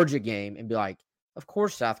the Georgia game and be like, of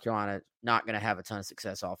course South Carolina not going to have a ton of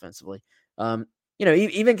success offensively.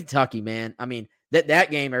 Even Kentucky, man. I mean,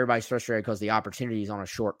 that game, everybody's frustrated because the opportunity is on a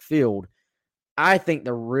short field. I think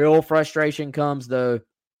the real frustration comes, though,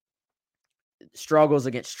 struggles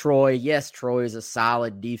against Troy. Yes, Troy is a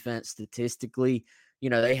solid defense statistically.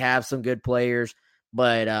 They have some good players,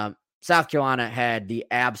 but South Carolina had the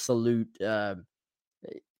absolute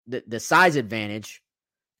the size advantage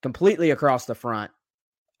completely across the front,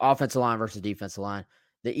 offensive line versus defensive line.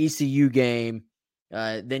 The ECU game,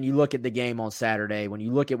 then you look at the game on Saturday, when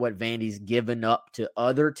you look at what Vandy's given up to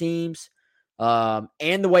other teams, and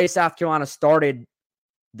the way South Carolina started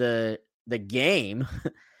the game,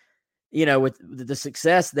 with the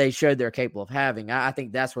success they showed they're capable of having. I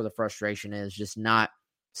think that's where the frustration is, just not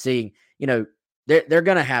seeing, they're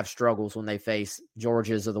going to have struggles when they face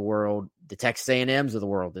Georgias of the world, the Texas A&Ms of the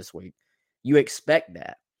world this week. You expect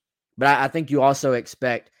that. But I think you also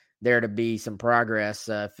expect there to be some progress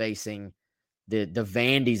facing the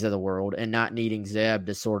Vandys of the world and not needing Zeb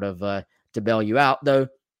to sort of to bail you out. Though,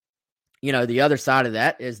 the other side of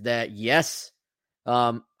that is that, yes,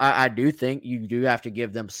 I do think you do have to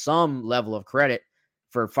give them some level of credit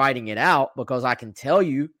for fighting it out, because I can tell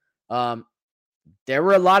you there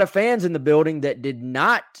were a lot of fans in the building that did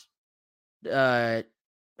not hang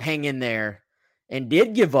in there and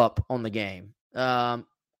did give up on the game.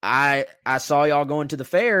 I saw y'all going to the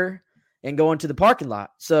fair and going to the parking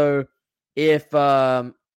lot. So if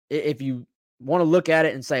you want to look at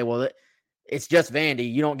it and say, well, it's just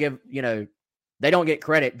Vandy, you don't give, they don't get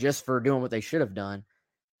credit just for doing what they should have done.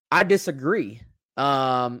 I disagree.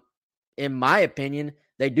 In my opinion,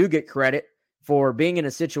 they do get credit for being in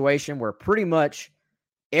a situation where pretty much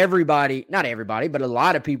everybody, not everybody, but a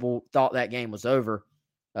lot of people thought that game was over.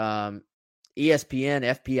 ESPN,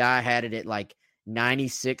 FPI had it at like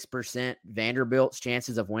 96% Vanderbilt's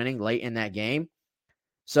chances of winning late in that game.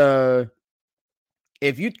 So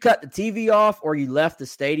if you cut the TV off or you left the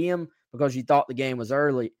stadium because you thought the game was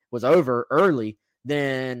over early,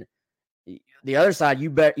 then the other side,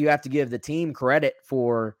 you have to give the team credit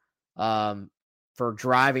for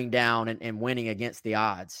driving down and winning against the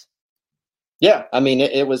odds. Yeah, I mean,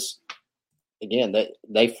 it was, again,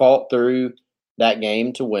 they fought through that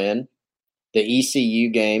game to win. The ECU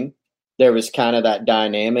game, there was kind of that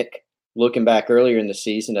dynamic looking back earlier in the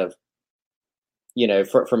season of,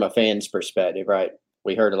 from a fan's perspective, right?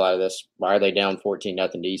 We heard a lot of this. Why are they down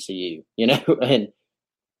 14-0 to ECU? And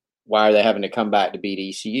why are they having to come back to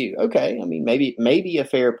beat ECU? Okay, I mean, maybe a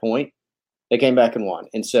fair point. They came back and won.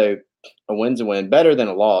 And so a win's a win, better than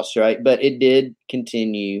a loss, right? But it did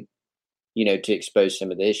continue, to expose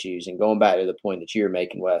some of the issues. And going back to the point that you were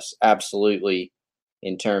making, Wes, absolutely,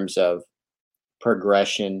 in terms of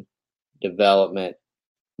progression, development,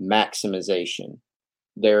 maximization,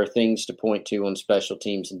 there are things to point to on special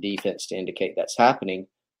teams and defense to indicate that's happening.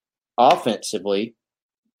 Offensively,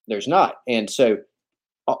 there's not. And so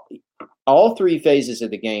all three phases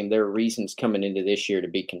of the game, there are reasons coming into this year to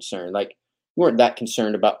be concerned. Like, we weren't that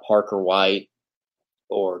concerned about Parker White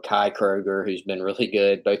or Kai Kroger, who's been really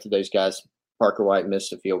good. Both of those guys, Parker White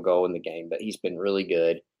missed a field goal in the game, but he's been really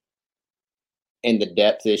good. And the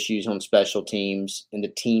depth issues on special teams and the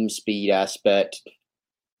team speed aspect.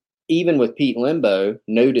 Even with Pete Limbo,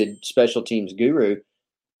 noted special teams guru,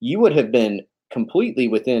 you would have been completely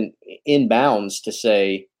in bounds to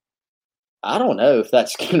say, I don't know if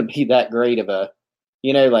that's going to be that great of a,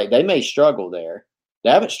 they may struggle there.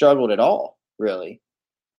 They haven't struggled at all, really.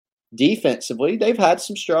 Defensively, they've had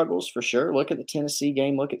some struggles for sure. Look at the Tennessee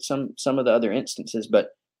game. Look at some of the other instances.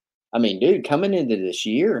 But, I mean, dude, coming into this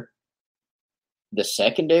year, the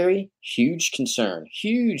secondary, huge concern,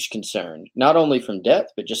 not only from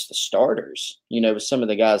depth, but just the starters, with some of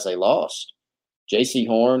the guys they lost. J.C.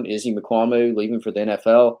 Horn, Izzy McQuamu leaving for the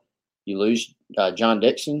NFL. You lose John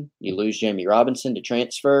Dixon. You lose Jamie Robinson to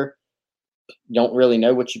transfer. Don't really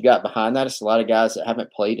know what you've got behind that. It's a lot of guys that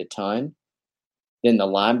haven't played a ton. Then the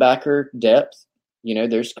linebacker depth,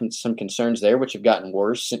 there's some concerns there, which have gotten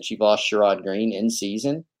worse since you've lost Sherrod Green in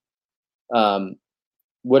season.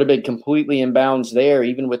 Would have been completely in bounds there,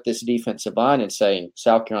 even with this defensive line, and saying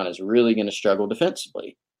South Carolina is really going to struggle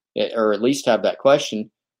defensively, or at least have that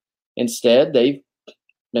question. Instead, they've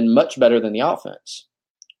been much better than the offense.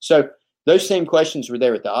 So those same questions were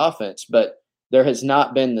there with the offense, but there has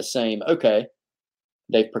not been the same, okay,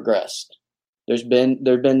 they've progressed. There have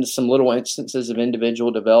been some little instances of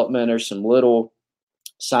individual development or some little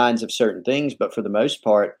signs of certain things, but for the most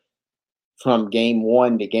part, from game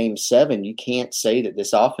 1 to game 7, you can't say that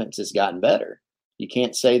this offense has gotten better. You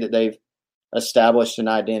can't say that they've established an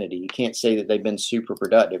identity. You can't say that they've been super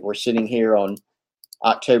productive. We're sitting here on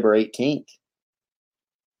October 18th.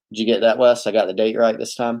 Did you get that, Wes? I got the date right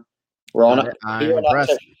this time. We're on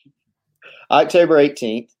October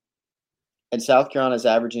 18th, and South Carolina's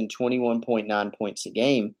averaging 21.9 points a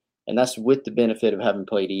game, and that's with the benefit of having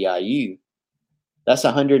played EIU. That's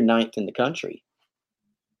 109th in the country.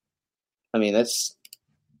 I mean, that's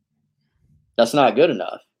not good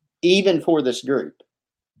enough, even for this group.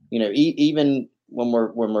 Even when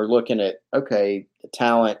we're looking at, okay, the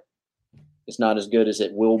talent is not as good as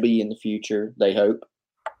it will be in the future, they hope.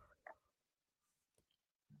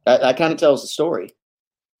 That kind of tells the story.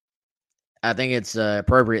 I think it's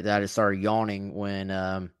appropriate that I just started yawning when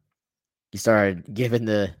you started giving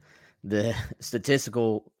the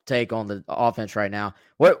statistical take on the offense right now.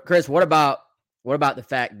 Chris, what about the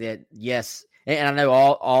fact that, yes, and I know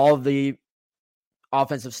all of the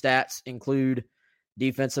offensive stats include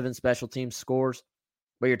defensive and special teams scores,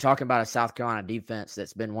 but you're talking about a South Carolina defense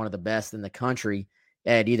that's been one of the best in the country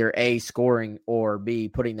at either A, scoring, or B,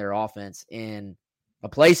 putting their offense in a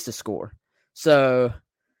place to score. So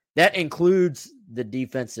that includes the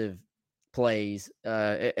defensive plays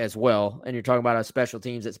as well. And you're talking about a special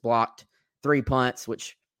teams that's blocked 3 punts,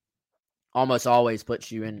 which almost always puts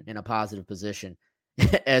you in a positive position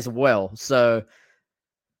as well. So,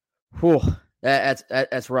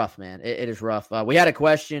 that's rough, man. It is rough. We had a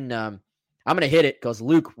question. I'm going to hit it because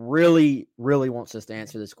Luke really, really wants us to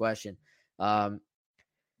answer this question.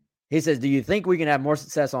 He says, do you think we can have more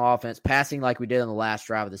success on offense passing like we did on the last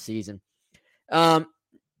drive of the season?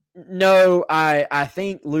 No, I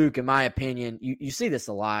think, Luke, in my opinion, you see this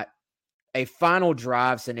a lot. A final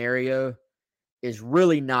drive scenario is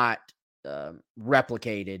really not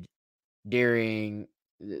replicated during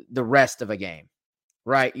the rest of a game,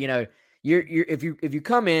 right? If you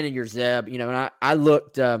come in and you're Zeb, and I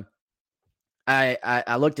looked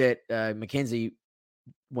I looked at Mackenzie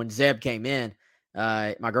when Zeb came in,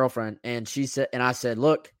 my girlfriend, and she said, and I said,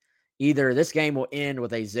 look, either this game will end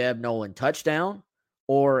with a Zeb Noland touchdown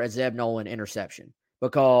or a Zeb Noland interception,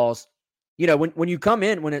 because when you come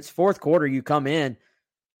in, when it's fourth quarter, you come in,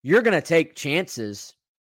 you're going to take chances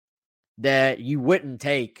that you wouldn't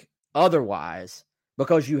take otherwise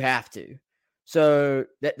because you have to. So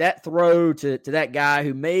that throw to that guy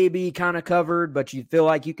who may be kind of covered, but you feel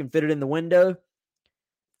like you can fit it in the window,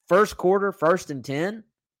 first quarter, 1st and 10,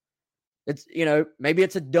 it's, maybe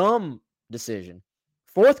it's a dumb decision.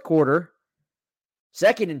 Fourth quarter,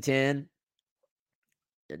 2nd and 10,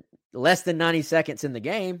 less than 90 seconds in the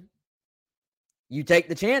game, you take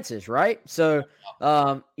the chances, right? So,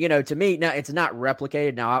 to me, now it's not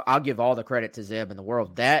replicated. Now, I'll give all the credit to Zeb in the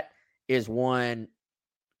world. That is one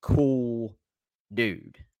cool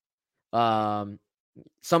dude. Some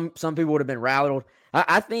people would have been rattled.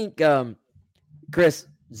 I think, Chris,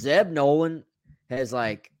 Zeb Noland has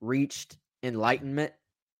reached enlightenment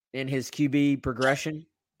in his QB progression.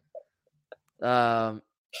 Wow.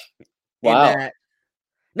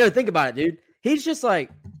 No, think about it, dude. He's just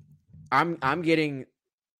I'm getting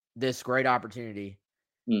this great opportunity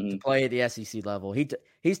to play at the SEC level.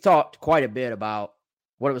 He's talked quite a bit about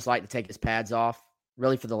what it was like to take his pads off,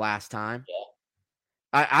 really for the last time. Yeah.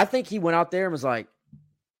 I think he went out there and was like,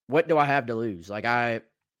 what do I have to lose?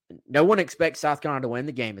 No one expects South Carolina to win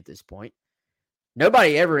the game at this point.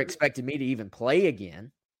 Nobody ever expected me to even play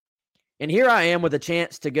again. And here I am with a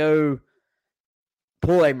chance to go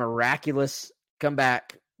pull a miraculous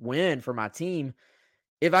comeback win for my team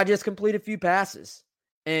if I just complete a few passes.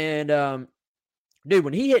 And, dude,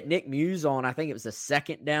 when he hit Nick Muse on, I think it was the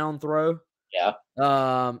 2nd down throw. Yeah.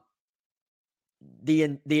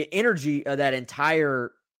 The energy of that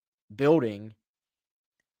entire building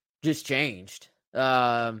just changed.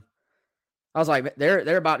 I was like,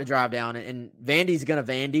 they're about to drive down, and Vandy's gonna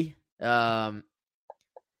Vandy.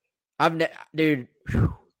 Dude,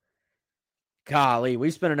 whew, golly,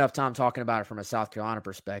 we spent enough time talking about it from a South Carolina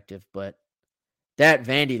perspective, but that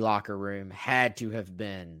Vandy locker room had to have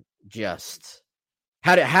been just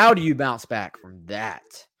how do you bounce back from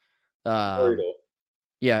that? Brutal.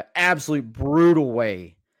 Yeah, absolute brutal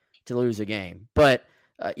way to lose a game. But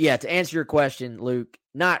to answer your question, Luke,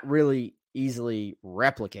 not really easily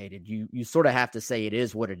replicated. You sort of have to say it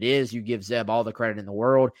is what it is. You give Zeb all the credit in the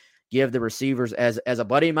world. Give the receivers, as a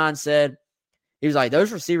buddy of mine said, he was like,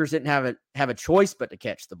 those receivers didn't have a choice but to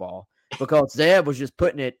catch the ball because Zeb was just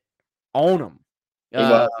putting it on them.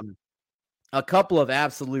 A couple of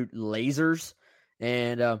absolute lasers.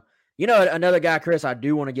 And, another guy, Chris, I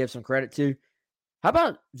do want to give some credit to. How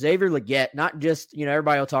about Xavier Legette? Not just,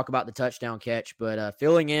 everybody will talk about the touchdown catch, but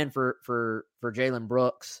filling in for Jalen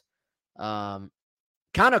Brooks. Kind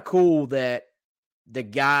of cool that the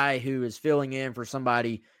guy who is filling in for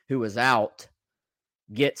somebody who was out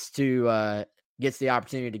gets the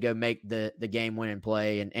opportunity to go make the game-winning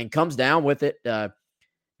play and comes down with it.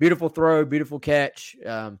 Beautiful throw, beautiful catch.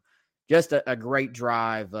 Just a great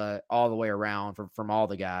drive all the way around from all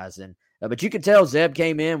the guys. And but you could tell Zeb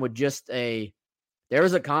came in with just a There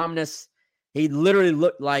was a calmness. He literally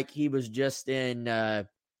looked like he was just in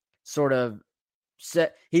sort of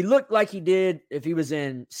set. He looked like he did if he was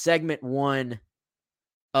in segment 1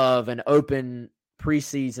 of an open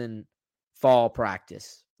preseason fall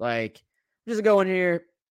practice. Like, just go in here,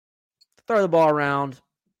 throw the ball around.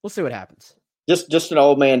 We'll see what happens. Just an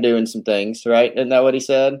old man doing some things, right? Isn't that what he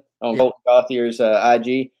said on Colton Gauthier's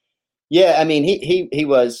IG? Yeah, I mean, he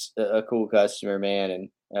was a cool customer, man.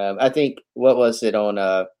 And I think, what was it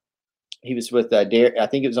on he was with, I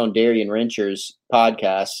think it was on Darian Rencher's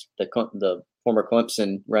podcast, the former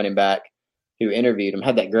Clemson running back who interviewed him,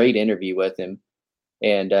 had that great interview with him.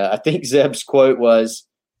 And I think Zeb's quote was,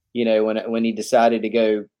 when he decided to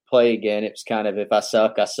go play again, it was kind of, if I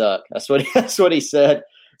suck, I suck. That's what he said.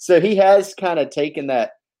 So he has kind of taken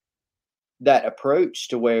that approach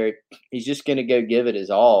to where he's just going to go give it his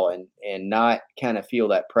all and not kind of feel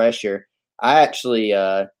that pressure. I actually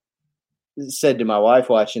said to my wife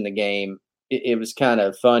watching the game, it was kind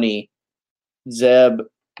of funny. Zeb,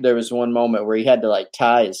 there was one moment where he had to like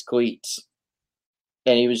tie his cleats,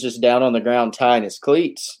 and he was just down on the ground tying his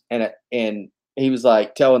cleats, and he was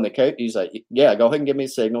like telling the coach, he's like, yeah, go ahead and give me the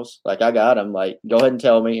signals. Like, I got him. Like, go ahead and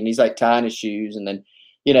tell me. And he's like tying his shoes, and then,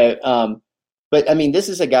 but I mean, this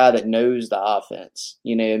is a guy that knows the offense.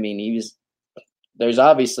 I mean, there's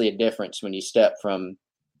obviously a difference when you step from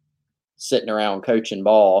sitting around coaching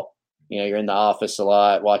ball, you're in the office a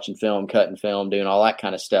lot, watching film, cutting film, doing all that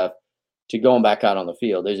kind of stuff, to going back out on the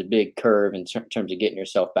field. There's a big curve in terms of getting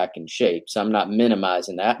yourself back in shape. So I'm not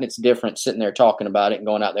minimizing that. And it's different sitting there talking about it and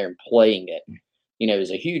going out there and playing it.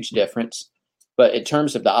 There's a huge difference. But in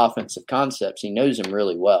terms of the offensive concepts, he knows them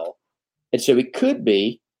really well. And so it could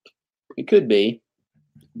be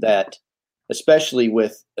that, especially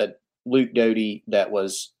with Luke Doty that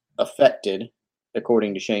was affected,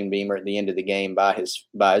 according to Shane Beamer, at the end of the game by his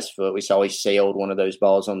foot. We saw he sailed one of those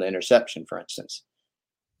balls on the interception, for instance.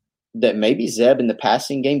 That maybe Zeb in the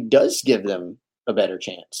passing game does give them a better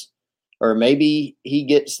chance. Or maybe he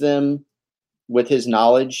gets them, with his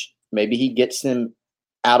knowledge, maybe he gets them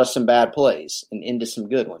out of some bad plays and into some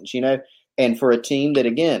good ones, And for a team that,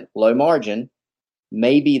 again, low margin,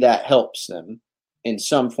 maybe that helps them in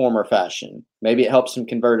some form or fashion. Maybe it helps them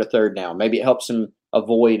convert a third down. Maybe it helps them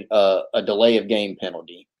avoid a delay of game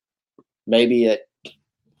penalty. Maybe it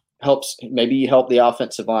helps. Maybe you help the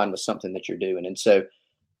offensive line with something that you're doing. And so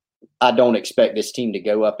I don't expect this team to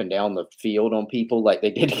go up and down the field on people like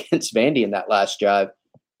they did against Vandy in that last drive.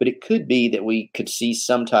 But it could be that we could see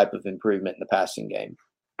some type of improvement in the passing game.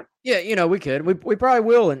 Yeah, we could. We probably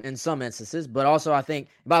will in some instances. But also, I think,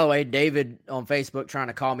 by the way, David on Facebook trying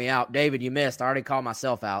to call me out. David, you missed. I already called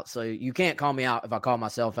myself out. So you can't call me out if I call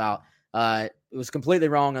myself out. It was completely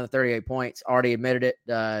wrong on the 38 points. Already admitted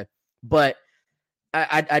it. But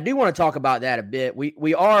I do want to talk about that a bit.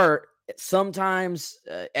 We are sometimes,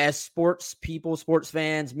 as sports people, sports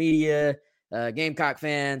fans, media, Gamecock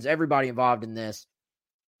fans, everybody involved in this,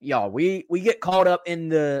 y'all, we get caught up in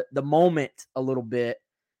the moment a little bit.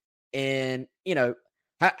 And,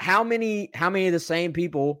 how many of the same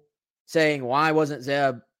people saying, why wasn't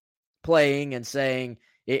Zeb playing, and saying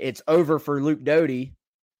it's over for Luke Doty,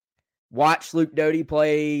 watch Luke Doty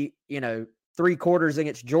play, 3 quarters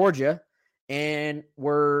against Georgia, and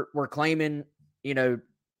we're claiming,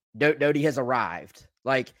 Doty has arrived.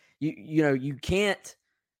 Like, you can't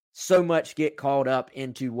so much get caught up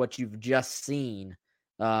into what you've just seen,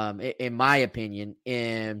 in my opinion,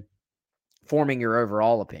 in forming your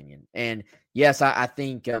overall opinion. And yes, I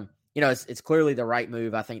think, it's clearly the right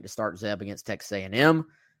move, I think, to start Zeb against Texas A&M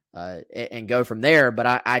and go from there. But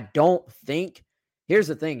I don't think, here's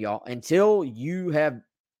the thing, y'all, until you have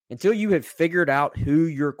figured out who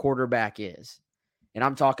your quarterback is, and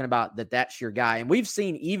I'm talking about that's your guy. And we've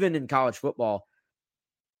seen, even in college football,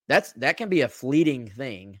 that can be a fleeting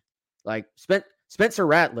thing. Like Spencer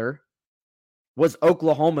Rattler was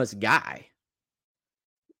Oklahoma's guy.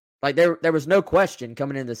 Like, there was no question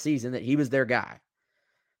coming into the season that he was their guy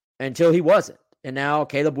until he wasn't. And now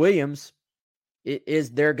Caleb Williams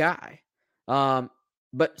is their guy.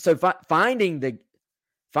 But so finding the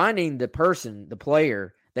person, the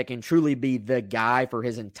player that can truly be the guy for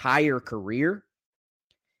his entire career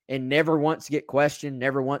and never once get questioned,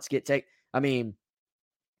 never once get taken. I mean,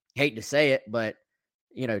 hate to say it, but,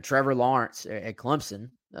 Trevor Lawrence at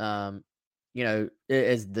Clemson,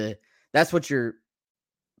 that's what you're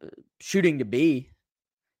shooting to be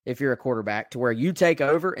if you're a quarterback, to where you take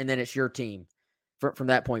over and then it's your team from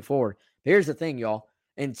that point forward. But here's the thing, y'all.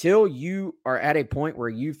 Until you are at a point where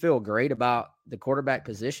you feel great about the quarterback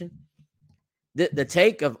position, the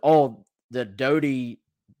take of, the Doty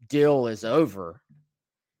deal is over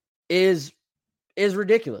is is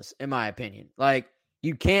ridiculous, in my opinion. Like,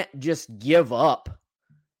 you can't just give up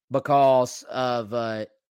because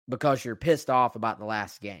you're pissed off about the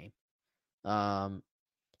last game.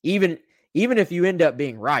 Even if you end up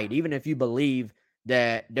being right, even if you believe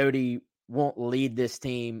that Doty won't lead this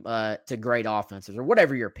team to great offenses or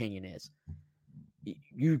whatever your opinion is,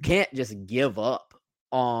 you can't just give up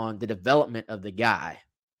on the development of the guy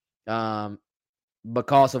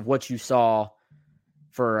because of what you saw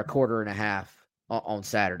for a quarter and a half on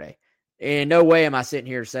Saturday. In no way am I sitting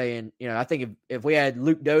here saying, I think if we had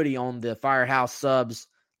Luke Doty on the Firehouse Subs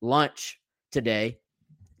lunch today,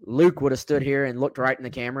 Luke would have stood here and looked right in the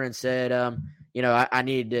camera and said, I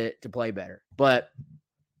needed to play better. But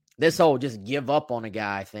this whole just give up on a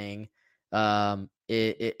guy thing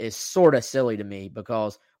is sort of silly to me,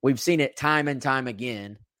 because we've seen it time and time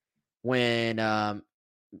again when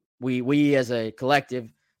we as a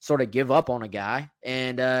collective sort of give up on a guy,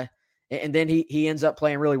 and then he ends up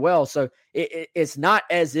playing really well. So it's not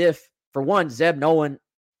as if, for one, Zeb Nolan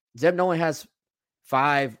has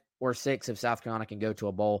 5 or 6, if South Carolina can go to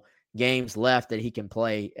a bowl, games left that he can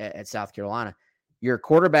play at South Carolina. Your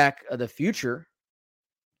quarterback of the future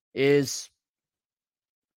is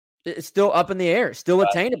still up in the air, still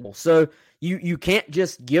attainable. So you can't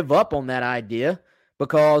just give up on that idea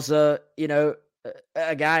because a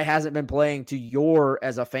guy hasn't been playing to your,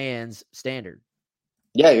 as a fan's, standard.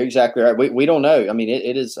 Yeah, you're exactly right. We don't know. I mean,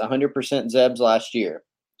 it is 100% Zeb's last year.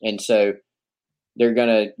 And so they're going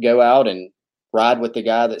to go out and ride with the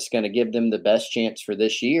guy that's going to give them the best chance for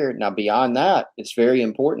this year. Now, beyond that, it's very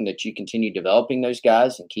important that you continue developing those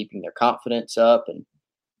guys and keeping their confidence up. And,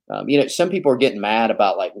 some people are getting mad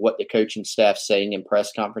about like what the coaching staff's saying in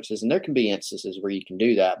press conferences, and there can be instances where you can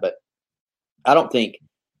do that. But I don't think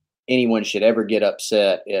anyone should ever get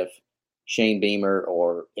upset if Shane Beamer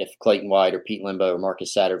or if Clayton White or Pete Lembo or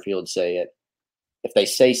Marcus Satterfield say it. If they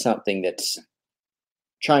say something that's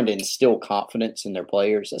trying to instill confidence in their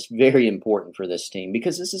players, that's very important for this team,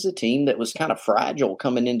 because this is a team that was kind of fragile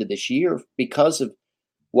coming into this year because of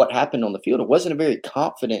what happened on the field. It wasn't a very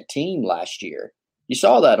confident team last year. You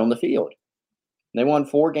saw that on the field. They won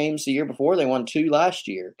 4 games the year before. They won 2 last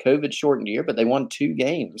year. COVID shortened year, but they won 2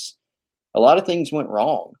 games. A lot of things went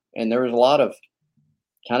wrong, and there was a lot of,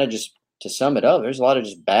 kind of, just to sum it up, there's a lot of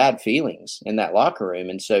just bad feelings in that locker room.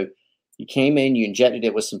 And so you came in, you injected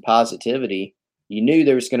it with some positivity. You knew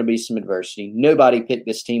there was going to be some adversity. Nobody picked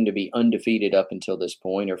this team to be undefeated up until this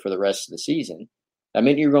point or for the rest of the season. That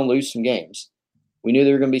meant you were going to lose some games. We knew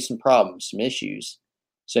there were going to be some problems, some issues.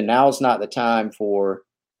 So now is not the time for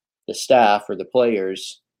the staff or the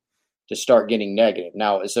players to start getting negative.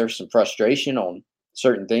 Now, is there some frustration on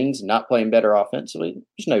certain things and not playing better offensively?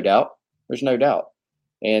 There's no doubt. There's no doubt.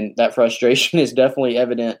 And that frustration is definitely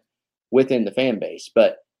evident within the fan base.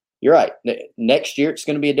 But you're right. Next year, it's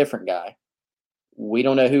going to be a different guy. We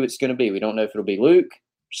don't know who it's going to be. We don't know if it'll be Luke,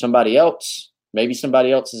 somebody else. Maybe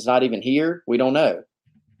somebody else is not even here. We don't know.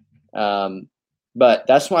 But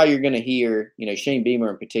that's why you're going to hear, Shane Beamer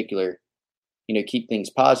in particular, keep things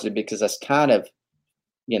positive, because that's kind of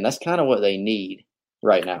what they need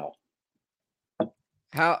right now.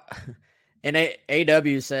 And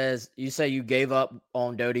AW says, you say you gave up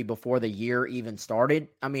on Doty before the year even started.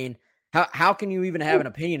 I mean, how can you even have an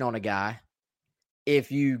opinion on a guy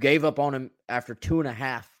if you gave up on him after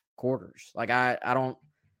 2.5 quarters? Like, I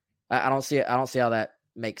don't see how that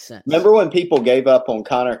makes sense. Remember when people gave up on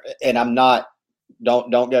Connor? And I'm not.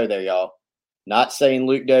 Don't go there, y'all. Not saying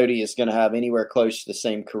Luke Doty is going to have anywhere close to the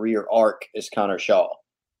same career arc as Connor Shaw.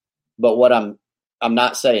 But what I'm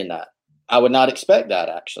not saying that. I would not expect that,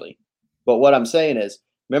 actually. But what I'm saying is,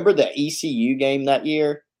 remember the ECU game that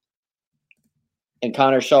year? And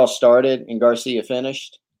Connor Shaw started and Garcia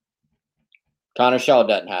finished? Connor Shaw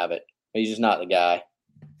doesn't have it. He's just not the guy.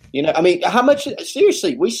 How much –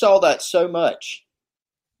 seriously, we saw that so much.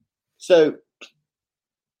 So –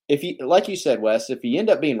 if you, like you said, Wes, if you end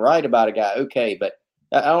up being right about a guy, okay, but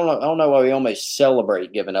I don't know why we almost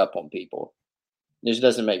celebrate giving up on people. It just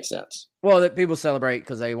doesn't make sense. Well, that people celebrate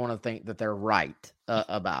because they want to think that they're right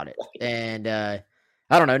about it. And I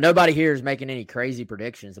don't know. Nobody here is making any crazy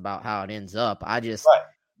predictions about how it ends up. I just,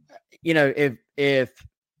 if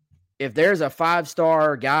there's a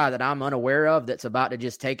 5-star guy that I'm unaware of that's about to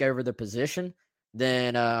just take over the position,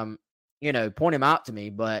 then, point him out to me.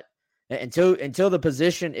 But until the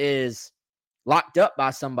position is locked up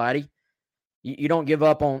by somebody, you don't give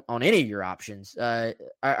up on any of your options.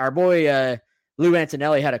 Our boy Lou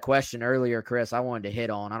Antonelli had a question earlier, Chris, I wanted to hit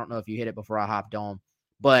on. I don't know if you hit it before I hopped on,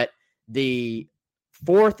 but the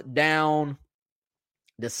 4th down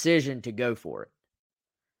decision to go for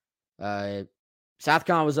it. South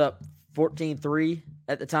Carolina was up 14-3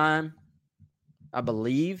 at the time, I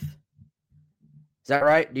believe. Is that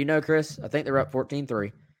right? Do you know, Chris? I think they're up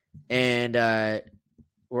 14-3. And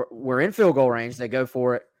we're in field goal range. They go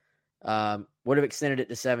for it. Would have extended it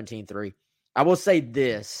to 17-3. I will say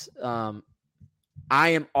this. I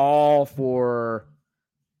am all for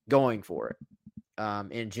going for it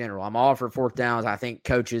in general. I'm all for fourth downs. I think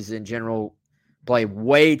coaches in general play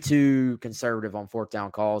way too conservative on fourth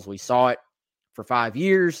down calls. We saw it for 5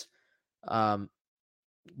 years. Go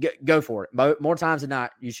for it. More times than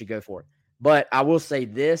not, you should go for it. But I will say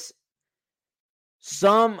this.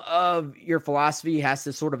 Some of your philosophy has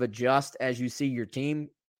to sort of adjust as you see your team,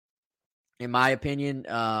 in my opinion.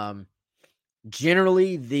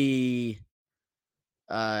 Generally, the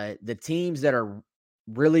teams that are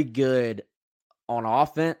really good on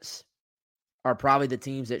offense are probably the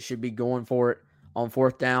teams that should be going for it on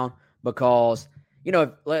fourth down because,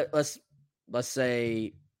 let's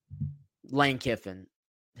say Lane Kiffin,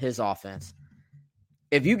 his offense.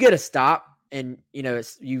 If you get a stop and,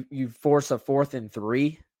 you force a 4th and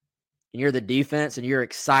 3 and you're the defense and you're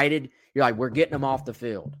excited, you're like, we're getting them off the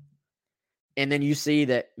field. And then you see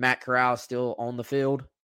that Matt Corral is still on the field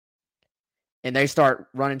and they start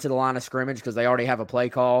running to the line of scrimmage because they already have a play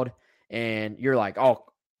called. And you're like, oh,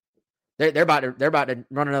 they're about to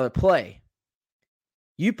run another play.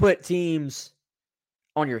 You put teams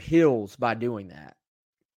on your heels by doing that.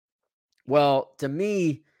 Well, to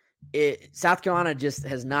me, South Carolina just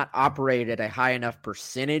has not operated at a high enough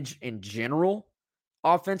percentage in general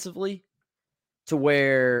offensively to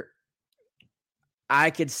where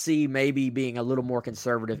I could see maybe being a little more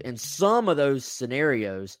conservative in some of those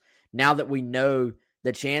scenarios now that we know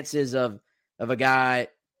the chances of a guy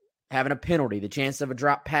having a penalty, the chance of a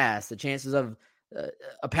drop pass, the chances of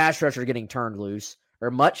a pass rusher getting turned loose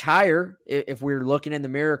are much higher if we're looking in the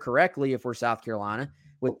mirror correctly, if we're South Carolina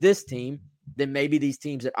with this team, than maybe these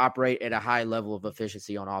teams that operate at a high level of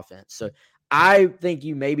efficiency on offense. So I think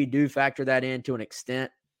you maybe do factor that in to an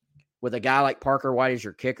extent with a guy like Parker White as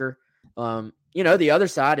your kicker. The other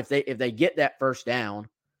side, if they get that first down,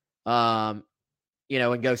 and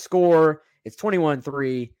go score, it's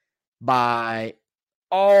 21-3 by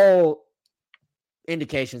all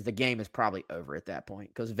indications. The game is probably over at that point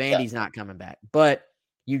because Vandy's not coming back. But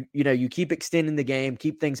you keep extending the game,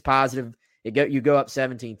 keep things positive. You go up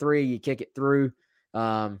 17-3, you kick it through.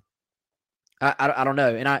 I don't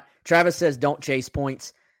know. And Travis says don't chase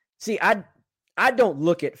points. See, I don't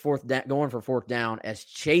look at going for fourth down as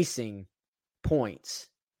chasing points,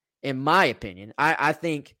 in my opinion. I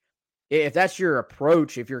think if that's your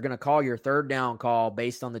approach, if you're going to call your third down call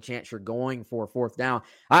based on the chance you're going for fourth down,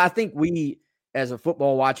 I think we as a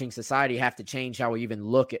football watching society have to change how we even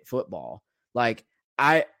look at football. Like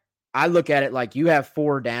I look at it like you have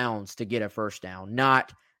 4 downs to get a first down,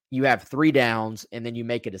 not you have 3 downs and then you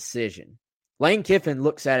make a decision. Lane Kiffin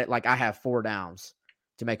looks at it like I have 4 downs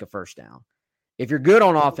to make a first down. If you're good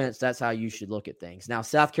on offense, that's how you should look at things. Now,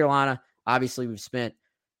 South Carolina, obviously we've spent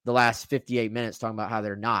the last 58 minutes talking about how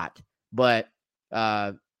they're not. But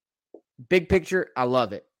big picture, I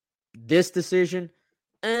love it. This decision,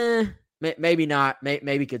 maybe not.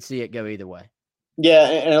 Maybe could see it go either way. Yeah,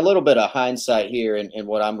 and a little bit of hindsight here in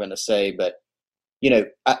what I'm going to say. But,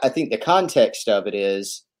 I think the context of it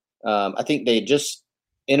is I think they just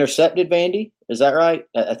intercepted Vandy. Is that right?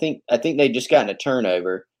 I think they just gotten a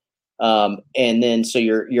turnover. And then so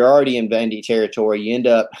you're already in Vandy territory. You end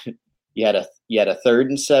up you had a 3rd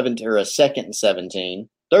and 17 or a 2nd and 17.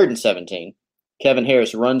 3rd and 17, Kevin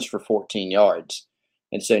Harris runs for 14 yards.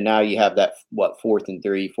 And so now you have that, 4th and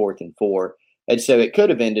 3, 4th and 4. And so it could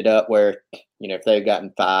have ended up where, if they had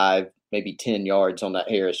gotten 5, maybe 10 yards on that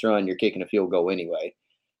Harris run, you're kicking a field goal anyway.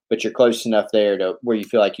 But you're close enough there to where you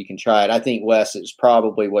feel like you can try it. I think, Wes, it's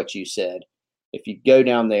probably what you said. If you go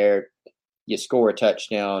down there, you score a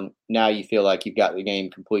touchdown, now you feel like you've got the game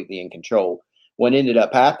completely in control. What ended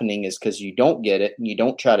up happening is because you don't get it and you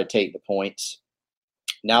don't try to take the points.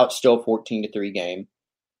 Now it's still a 14-3 game.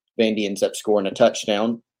 Vandy ends up scoring a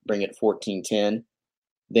touchdown, bring it to 14-10.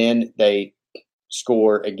 Then they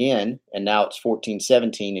score again, and now it's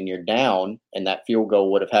 14-17, and you're down, and that field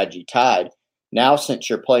goal would have had you tied. Now,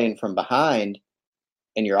 since you're playing from behind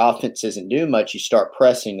and your offense isn't doing much, you start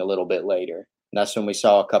pressing a little bit later. And that's when we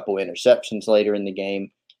saw a couple interceptions later in the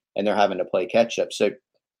game, and they're having to play catch-up. So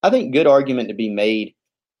I think good argument to be made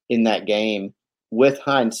in that game with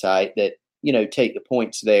hindsight that, take the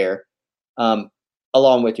points there,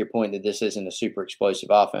 along with your point that this isn't a super explosive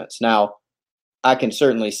offense. Now, I can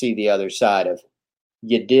certainly see the other side of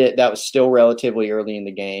that was still relatively early in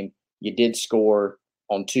the game. You did score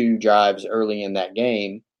on 2 drives early in that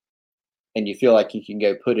game. and you feel like you can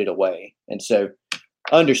go put it away. And so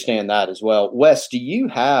understand that as well. Wes, do you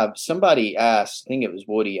have, somebody asked, I think it was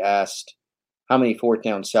Woody asked, how many fourth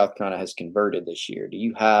down South Carolina has converted this year? Do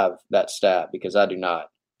you have that stat? Because I do not.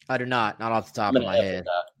 I do not off the top of my head.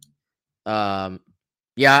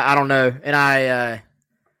 Yeah, I don't know. And I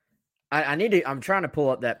need to, I'm trying to pull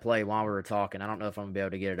up that play while we were talking. I don't know if I'm gonna be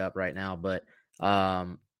able to get it up right now, but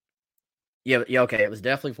yeah, okay. It was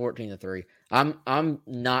definitely 14-3. I'm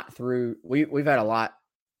not through. We've had a lot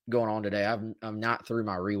going on today. I'm not through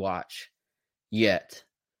my rewatch yet,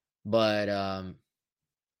 but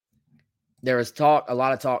there was a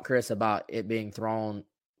lot of talk, Chris, about it being thrown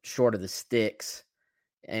short of the sticks,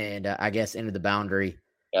 and I guess into the boundary.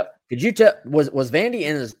 Yep. Could you tell? Was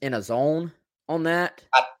Vandy in a zone on that?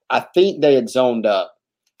 I think they had zoned up,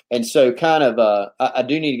 and so kind of. I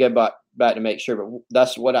do need to go back to make sure, but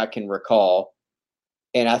that's what I can recall.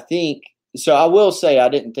 And I think so. I will say I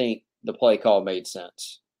didn't think the play call made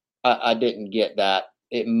sense. I didn't get that.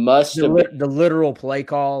 It must have been the literal play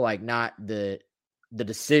call, like not the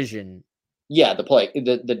decision. Yeah, the play,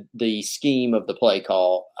 the scheme of the play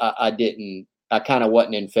call, I kind of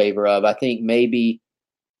wasn't in favor of. I think maybe,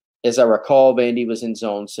 as I recall, Vandy was in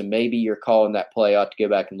zone, so maybe you're calling that play. I ought to go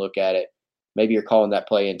back and look at it. Maybe you're calling that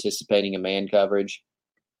play anticipating a man coverage.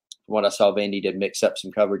 From what I saw, Vandy did mix up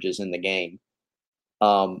some coverages in the game.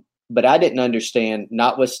 But I didn't understand,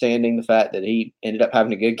 notwithstanding the fact that he ended up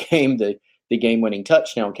having a good game, the game-winning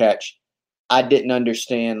touchdown catch, I didn't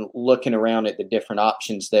understand looking around at the different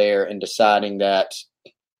options there and deciding that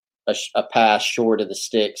a pass short of the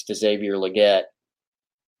sticks to Xavier Legette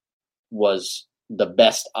was the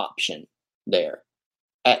best option there.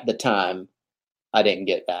 At the time, I didn't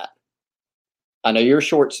get that. I know you're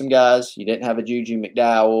short some guys. You didn't have a Juju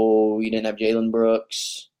McDowell. You didn't have Jalen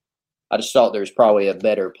Brooks. I just thought there was probably a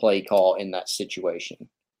better play call in that situation.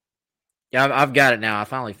 Yeah, I've got it now. I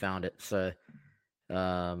finally found it. So,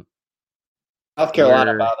 South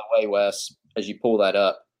Carolina, by the way, Wes, as you pull that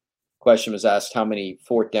up, question was asked how many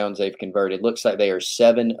fourth downs they've converted. Looks like they are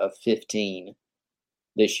 7 of 15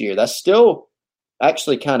 this year. That's still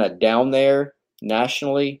actually kind of down there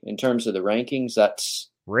nationally in terms of the rankings. That's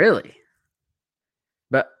really,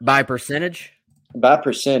 but by percentage. By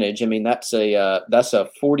percentage, I mean that's a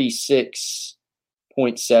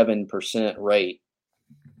 46.7% rate.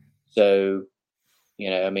 So,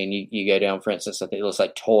 I mean, you go down, for instance, I think it looks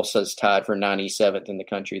like Tulsa's tied for 97th in the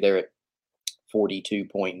country. They're at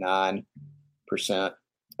 42.9%.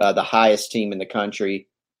 The highest team in the country,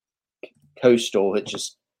 Coastal, had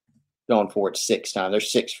just gone for it 6 times. They're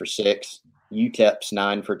 6 for 6. UTEP's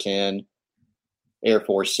 9 for 10. Air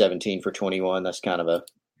Force 17 for 21. That's kind of a,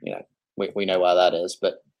 we know why that is,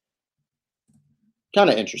 but kind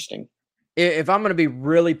of interesting. If I'm going to be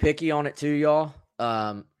really picky on it too, y'all,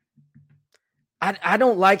 I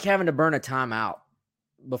don't like having to burn a timeout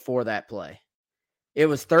before that play. It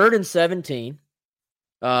was 3rd and 17.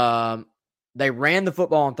 They ran the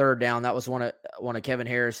football on 3rd down. That was one of Kevin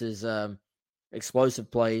Harris's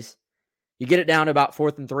explosive plays. You get it down to about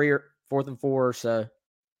 4th and 3 or 4th and 4 or so.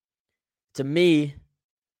 To me,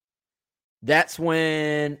 that's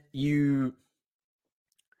when you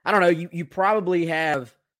probably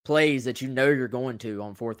have plays that you're going to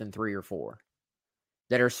on 4th and 3 or 4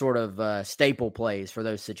 that are sort of staple plays for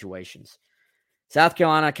those situations. South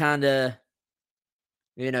Carolina kind of,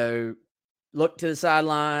 looked to the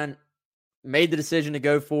sideline, made the decision to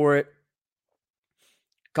go for it.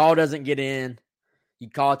 Call doesn't get in. You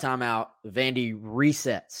call a timeout. Vandy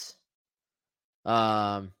resets.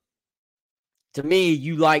 To me,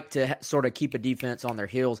 you like to sort of keep a defense on their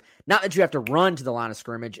heels. Not that you have to run to the line of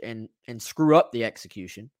scrimmage and screw up the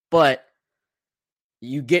execution, but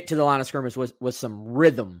you get to the line of scrimmage with some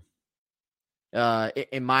rhythm,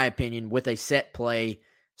 in my opinion, with a set play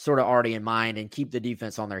sort of already in mind and keep the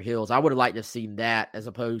defense on their heels. I would have liked to have seen that as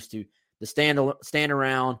opposed to the stand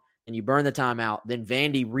around and you burn the timeout. Then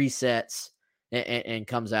Vandy resets and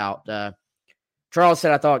comes out. Charles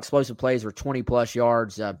said, I thought explosive plays were 20-plus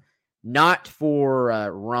yards. Not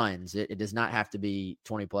for runs. It does not have to be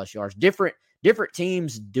 20-plus yards. Different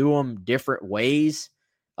teams do them different ways.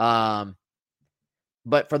 But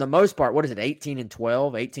for the most part, what is it, 18 and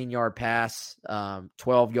 12? 18-yard pass,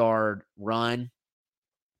 12-yard run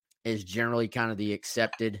is generally kind of the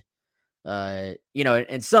accepted. And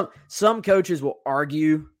some coaches will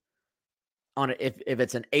argue on it if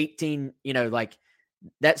it's an 18, like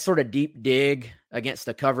that sort of deep dig against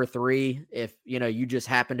the cover 3, if, you just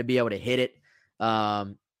happen to be able to hit it.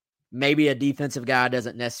 Maybe a defensive guy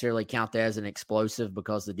doesn't necessarily count that as an explosive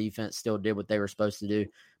because the defense still did what they were supposed to do.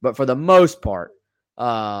 But for the most part,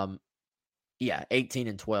 Yeah, 18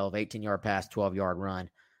 and 12, 18-yard pass, 12-yard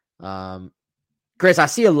run. Chris, I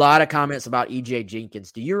see a lot of comments about EJ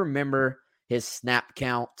Jenkins. Do you remember his snap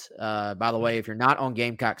count? By the way, if you're not on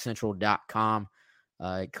GamecockCentral.com,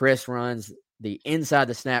 Chris runs the Inside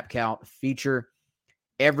the Snap Count feature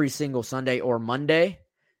every single Sunday or Monday,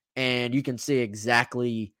 and you can see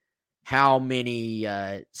exactly how many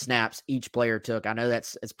snaps each player took. I know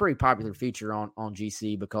it's a pretty popular feature on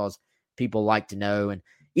GC because people like to know. And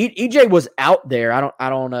EJ was out there. I don't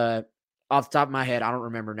off the top of my head, I don't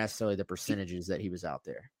remember necessarily the percentages that he was out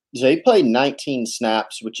there. So he played 19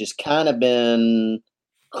 snaps, which has kind of been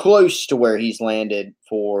close to where he's landed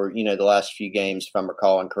for, the last few games, if I'm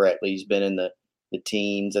recalling correctly. He's been in the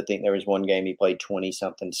teens. I think there was one game he played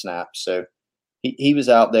 20-something snaps. So he was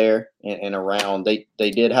out there and around. They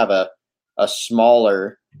did have a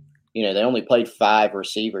smaller, they only played 5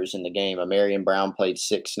 receivers in the game. Marion Brown played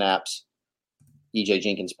 6 snaps. EJ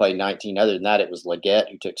Jenkins played 19. Other than that, it was Leggett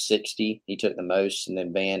who took 60. He took the most. And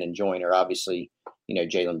then Van and Joyner, obviously,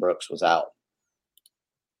 Jalen Brooks was out.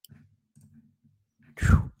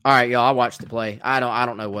 All right, y'all. I watched the play. I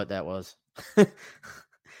don't know what that was.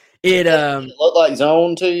 It looked like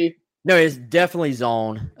zone to you? No, it's definitely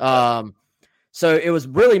zone. So it was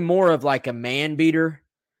really more of like a man beater.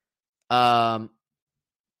 I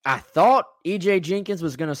thought EJ Jenkins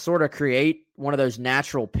was going to sort of create one of those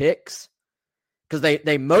natural picks because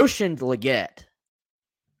they motioned Leggett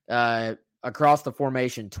across the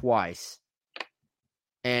formation twice.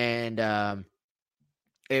 And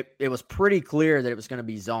it was pretty clear that it was going to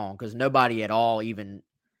be zone because nobody at all even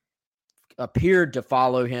appeared to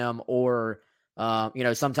follow him or,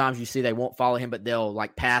 sometimes you see they won't follow him, but they'll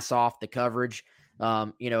like pass off the coverage,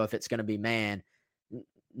 if it's going to be man.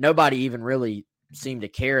 Nobody even really seemed to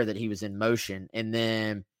care that he was in motion. And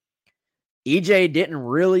then EJ didn't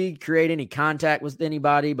really create any contact with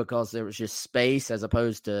anybody because there was just space as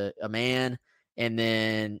opposed to a man. And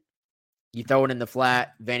then you throw it in the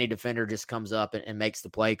flat, Vandy defender just comes up and makes the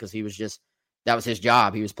play because that was his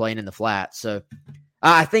job. He was playing in the flat. So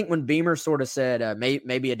I think when Beamer sort of said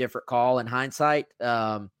maybe a different call in hindsight,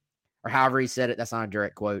 or however he said it, that's not a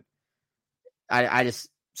direct quote. I just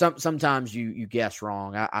sometimes you guess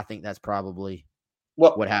wrong. I think that's probably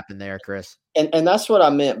what happened there, Chris. And that's what I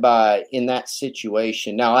meant by in that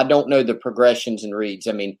situation. Now, I don't know the progressions and reads.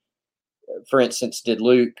 I mean, for instance, did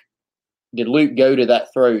Luke go to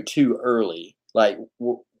that throw too early? Like,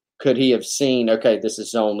 could he have seen, okay, this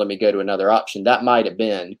is zone, let me go to another option? That might have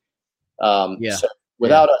been. So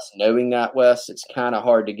without us knowing that, Wes, it's kind of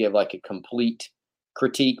hard to give like a complete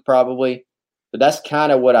critique probably. But that's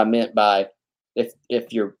kind of what I meant by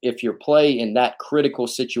if your play in that critical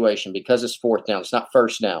situation, because it's 4th down, it's not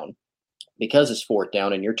first down, because it's 4th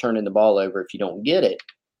down and you're turning the ball over if you don't get it,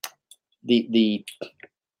 the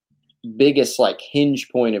biggest like hinge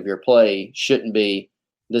point of your play shouldn't be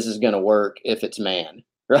this is going to work if it's man,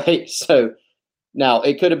 right? So now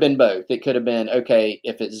it could have been both. It could have been, okay,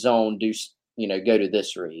 if it's zone, go to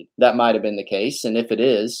this read. That might have been the case. And if it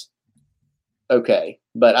is, okay.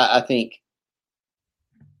 But I think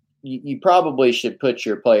you probably should put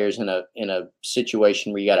your players in a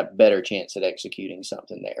situation where you got a better chance at executing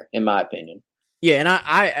something there, in my opinion. Yeah, and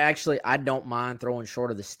I don't mind throwing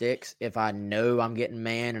short of the sticks if I know I'm getting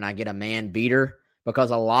man and I get a man beater,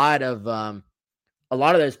 because a lot of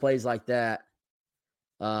those plays like that,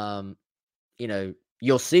 you'll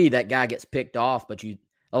see that guy gets picked off, but a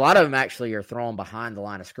lot of them actually are thrown behind the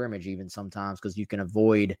line of scrimmage even sometimes because you can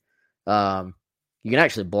avoid, you can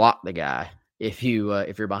actually block the guy if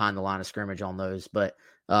you're behind the line of scrimmage on those. But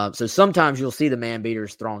so sometimes you'll see the man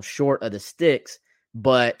beaters thrown short of the sticks,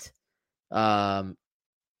 but there's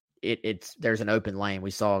an open lane.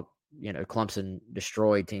 We saw, Clemson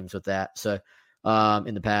destroy teams with that. So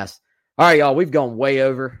in the past. All right, y'all, we've gone way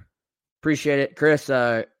over. Appreciate it. Chris,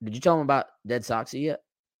 did you tell them about Dead Soxy yet?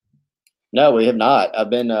 No, we have not.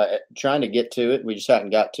 I've been trying to get to it. We just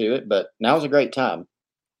haven't got to it, but now's a great time.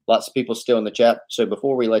 Lots of people still in the chat. So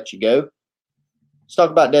before we let you go, let's talk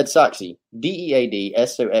about Dead Soxy,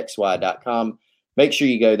 DEADSOXY.com. Make sure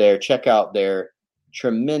you go there, check out their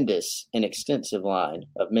tremendous and extensive line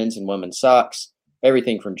of men's and women's socks,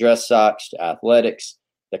 everything from dress socks to athletics,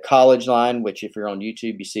 the college line, which if you're on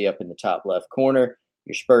YouTube, you see up in the top left corner,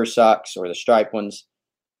 your Spurs socks or the striped ones.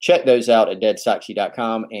 Check those out at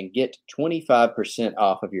deadsoxy.com and get 25%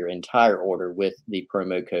 off of your entire order with the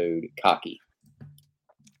promo code COCKY.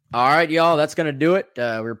 All right, y'all, that's going to do it.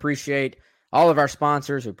 We appreciate all of our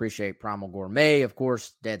sponsors. We appreciate Primal Gourmet, of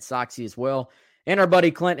course, Dead Soxy as well, and our buddy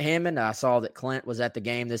Clint Hammond. I saw that Clint was at the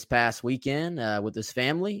game this past weekend with his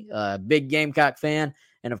family, big Gamecock fan,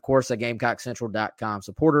 and, of course, a GamecockCentral.com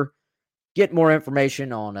supporter. get more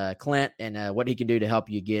information on Clint and what he can do to help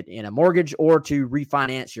you get in a mortgage or to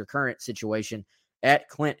refinance your current situation at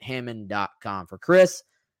clinthammond.com. For Chris,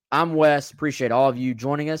 I'm Wes. Appreciate all of you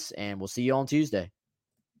joining us, and we'll see you on Tuesday.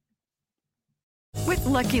 With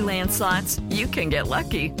Lucky Land Slots, you can get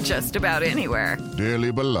lucky just about anywhere.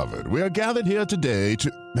 Dearly beloved, we are gathered here today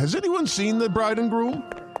to... Has anyone seen the bride and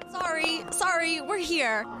groom? Sorry, we're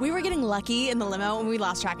here. We were getting lucky in the limo and we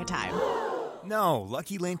lost track of time. No,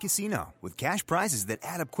 Lucky Land Casino, with cash prizes that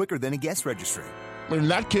add up quicker than a guest registry. In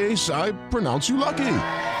that case, I pronounce you lucky.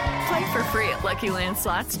 Play for free at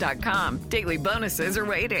LuckyLandSlots.com. Daily bonuses are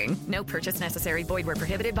waiting. No purchase necessary. Void where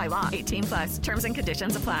prohibited by law. 18+. Terms and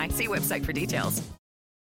conditions apply. See website for details.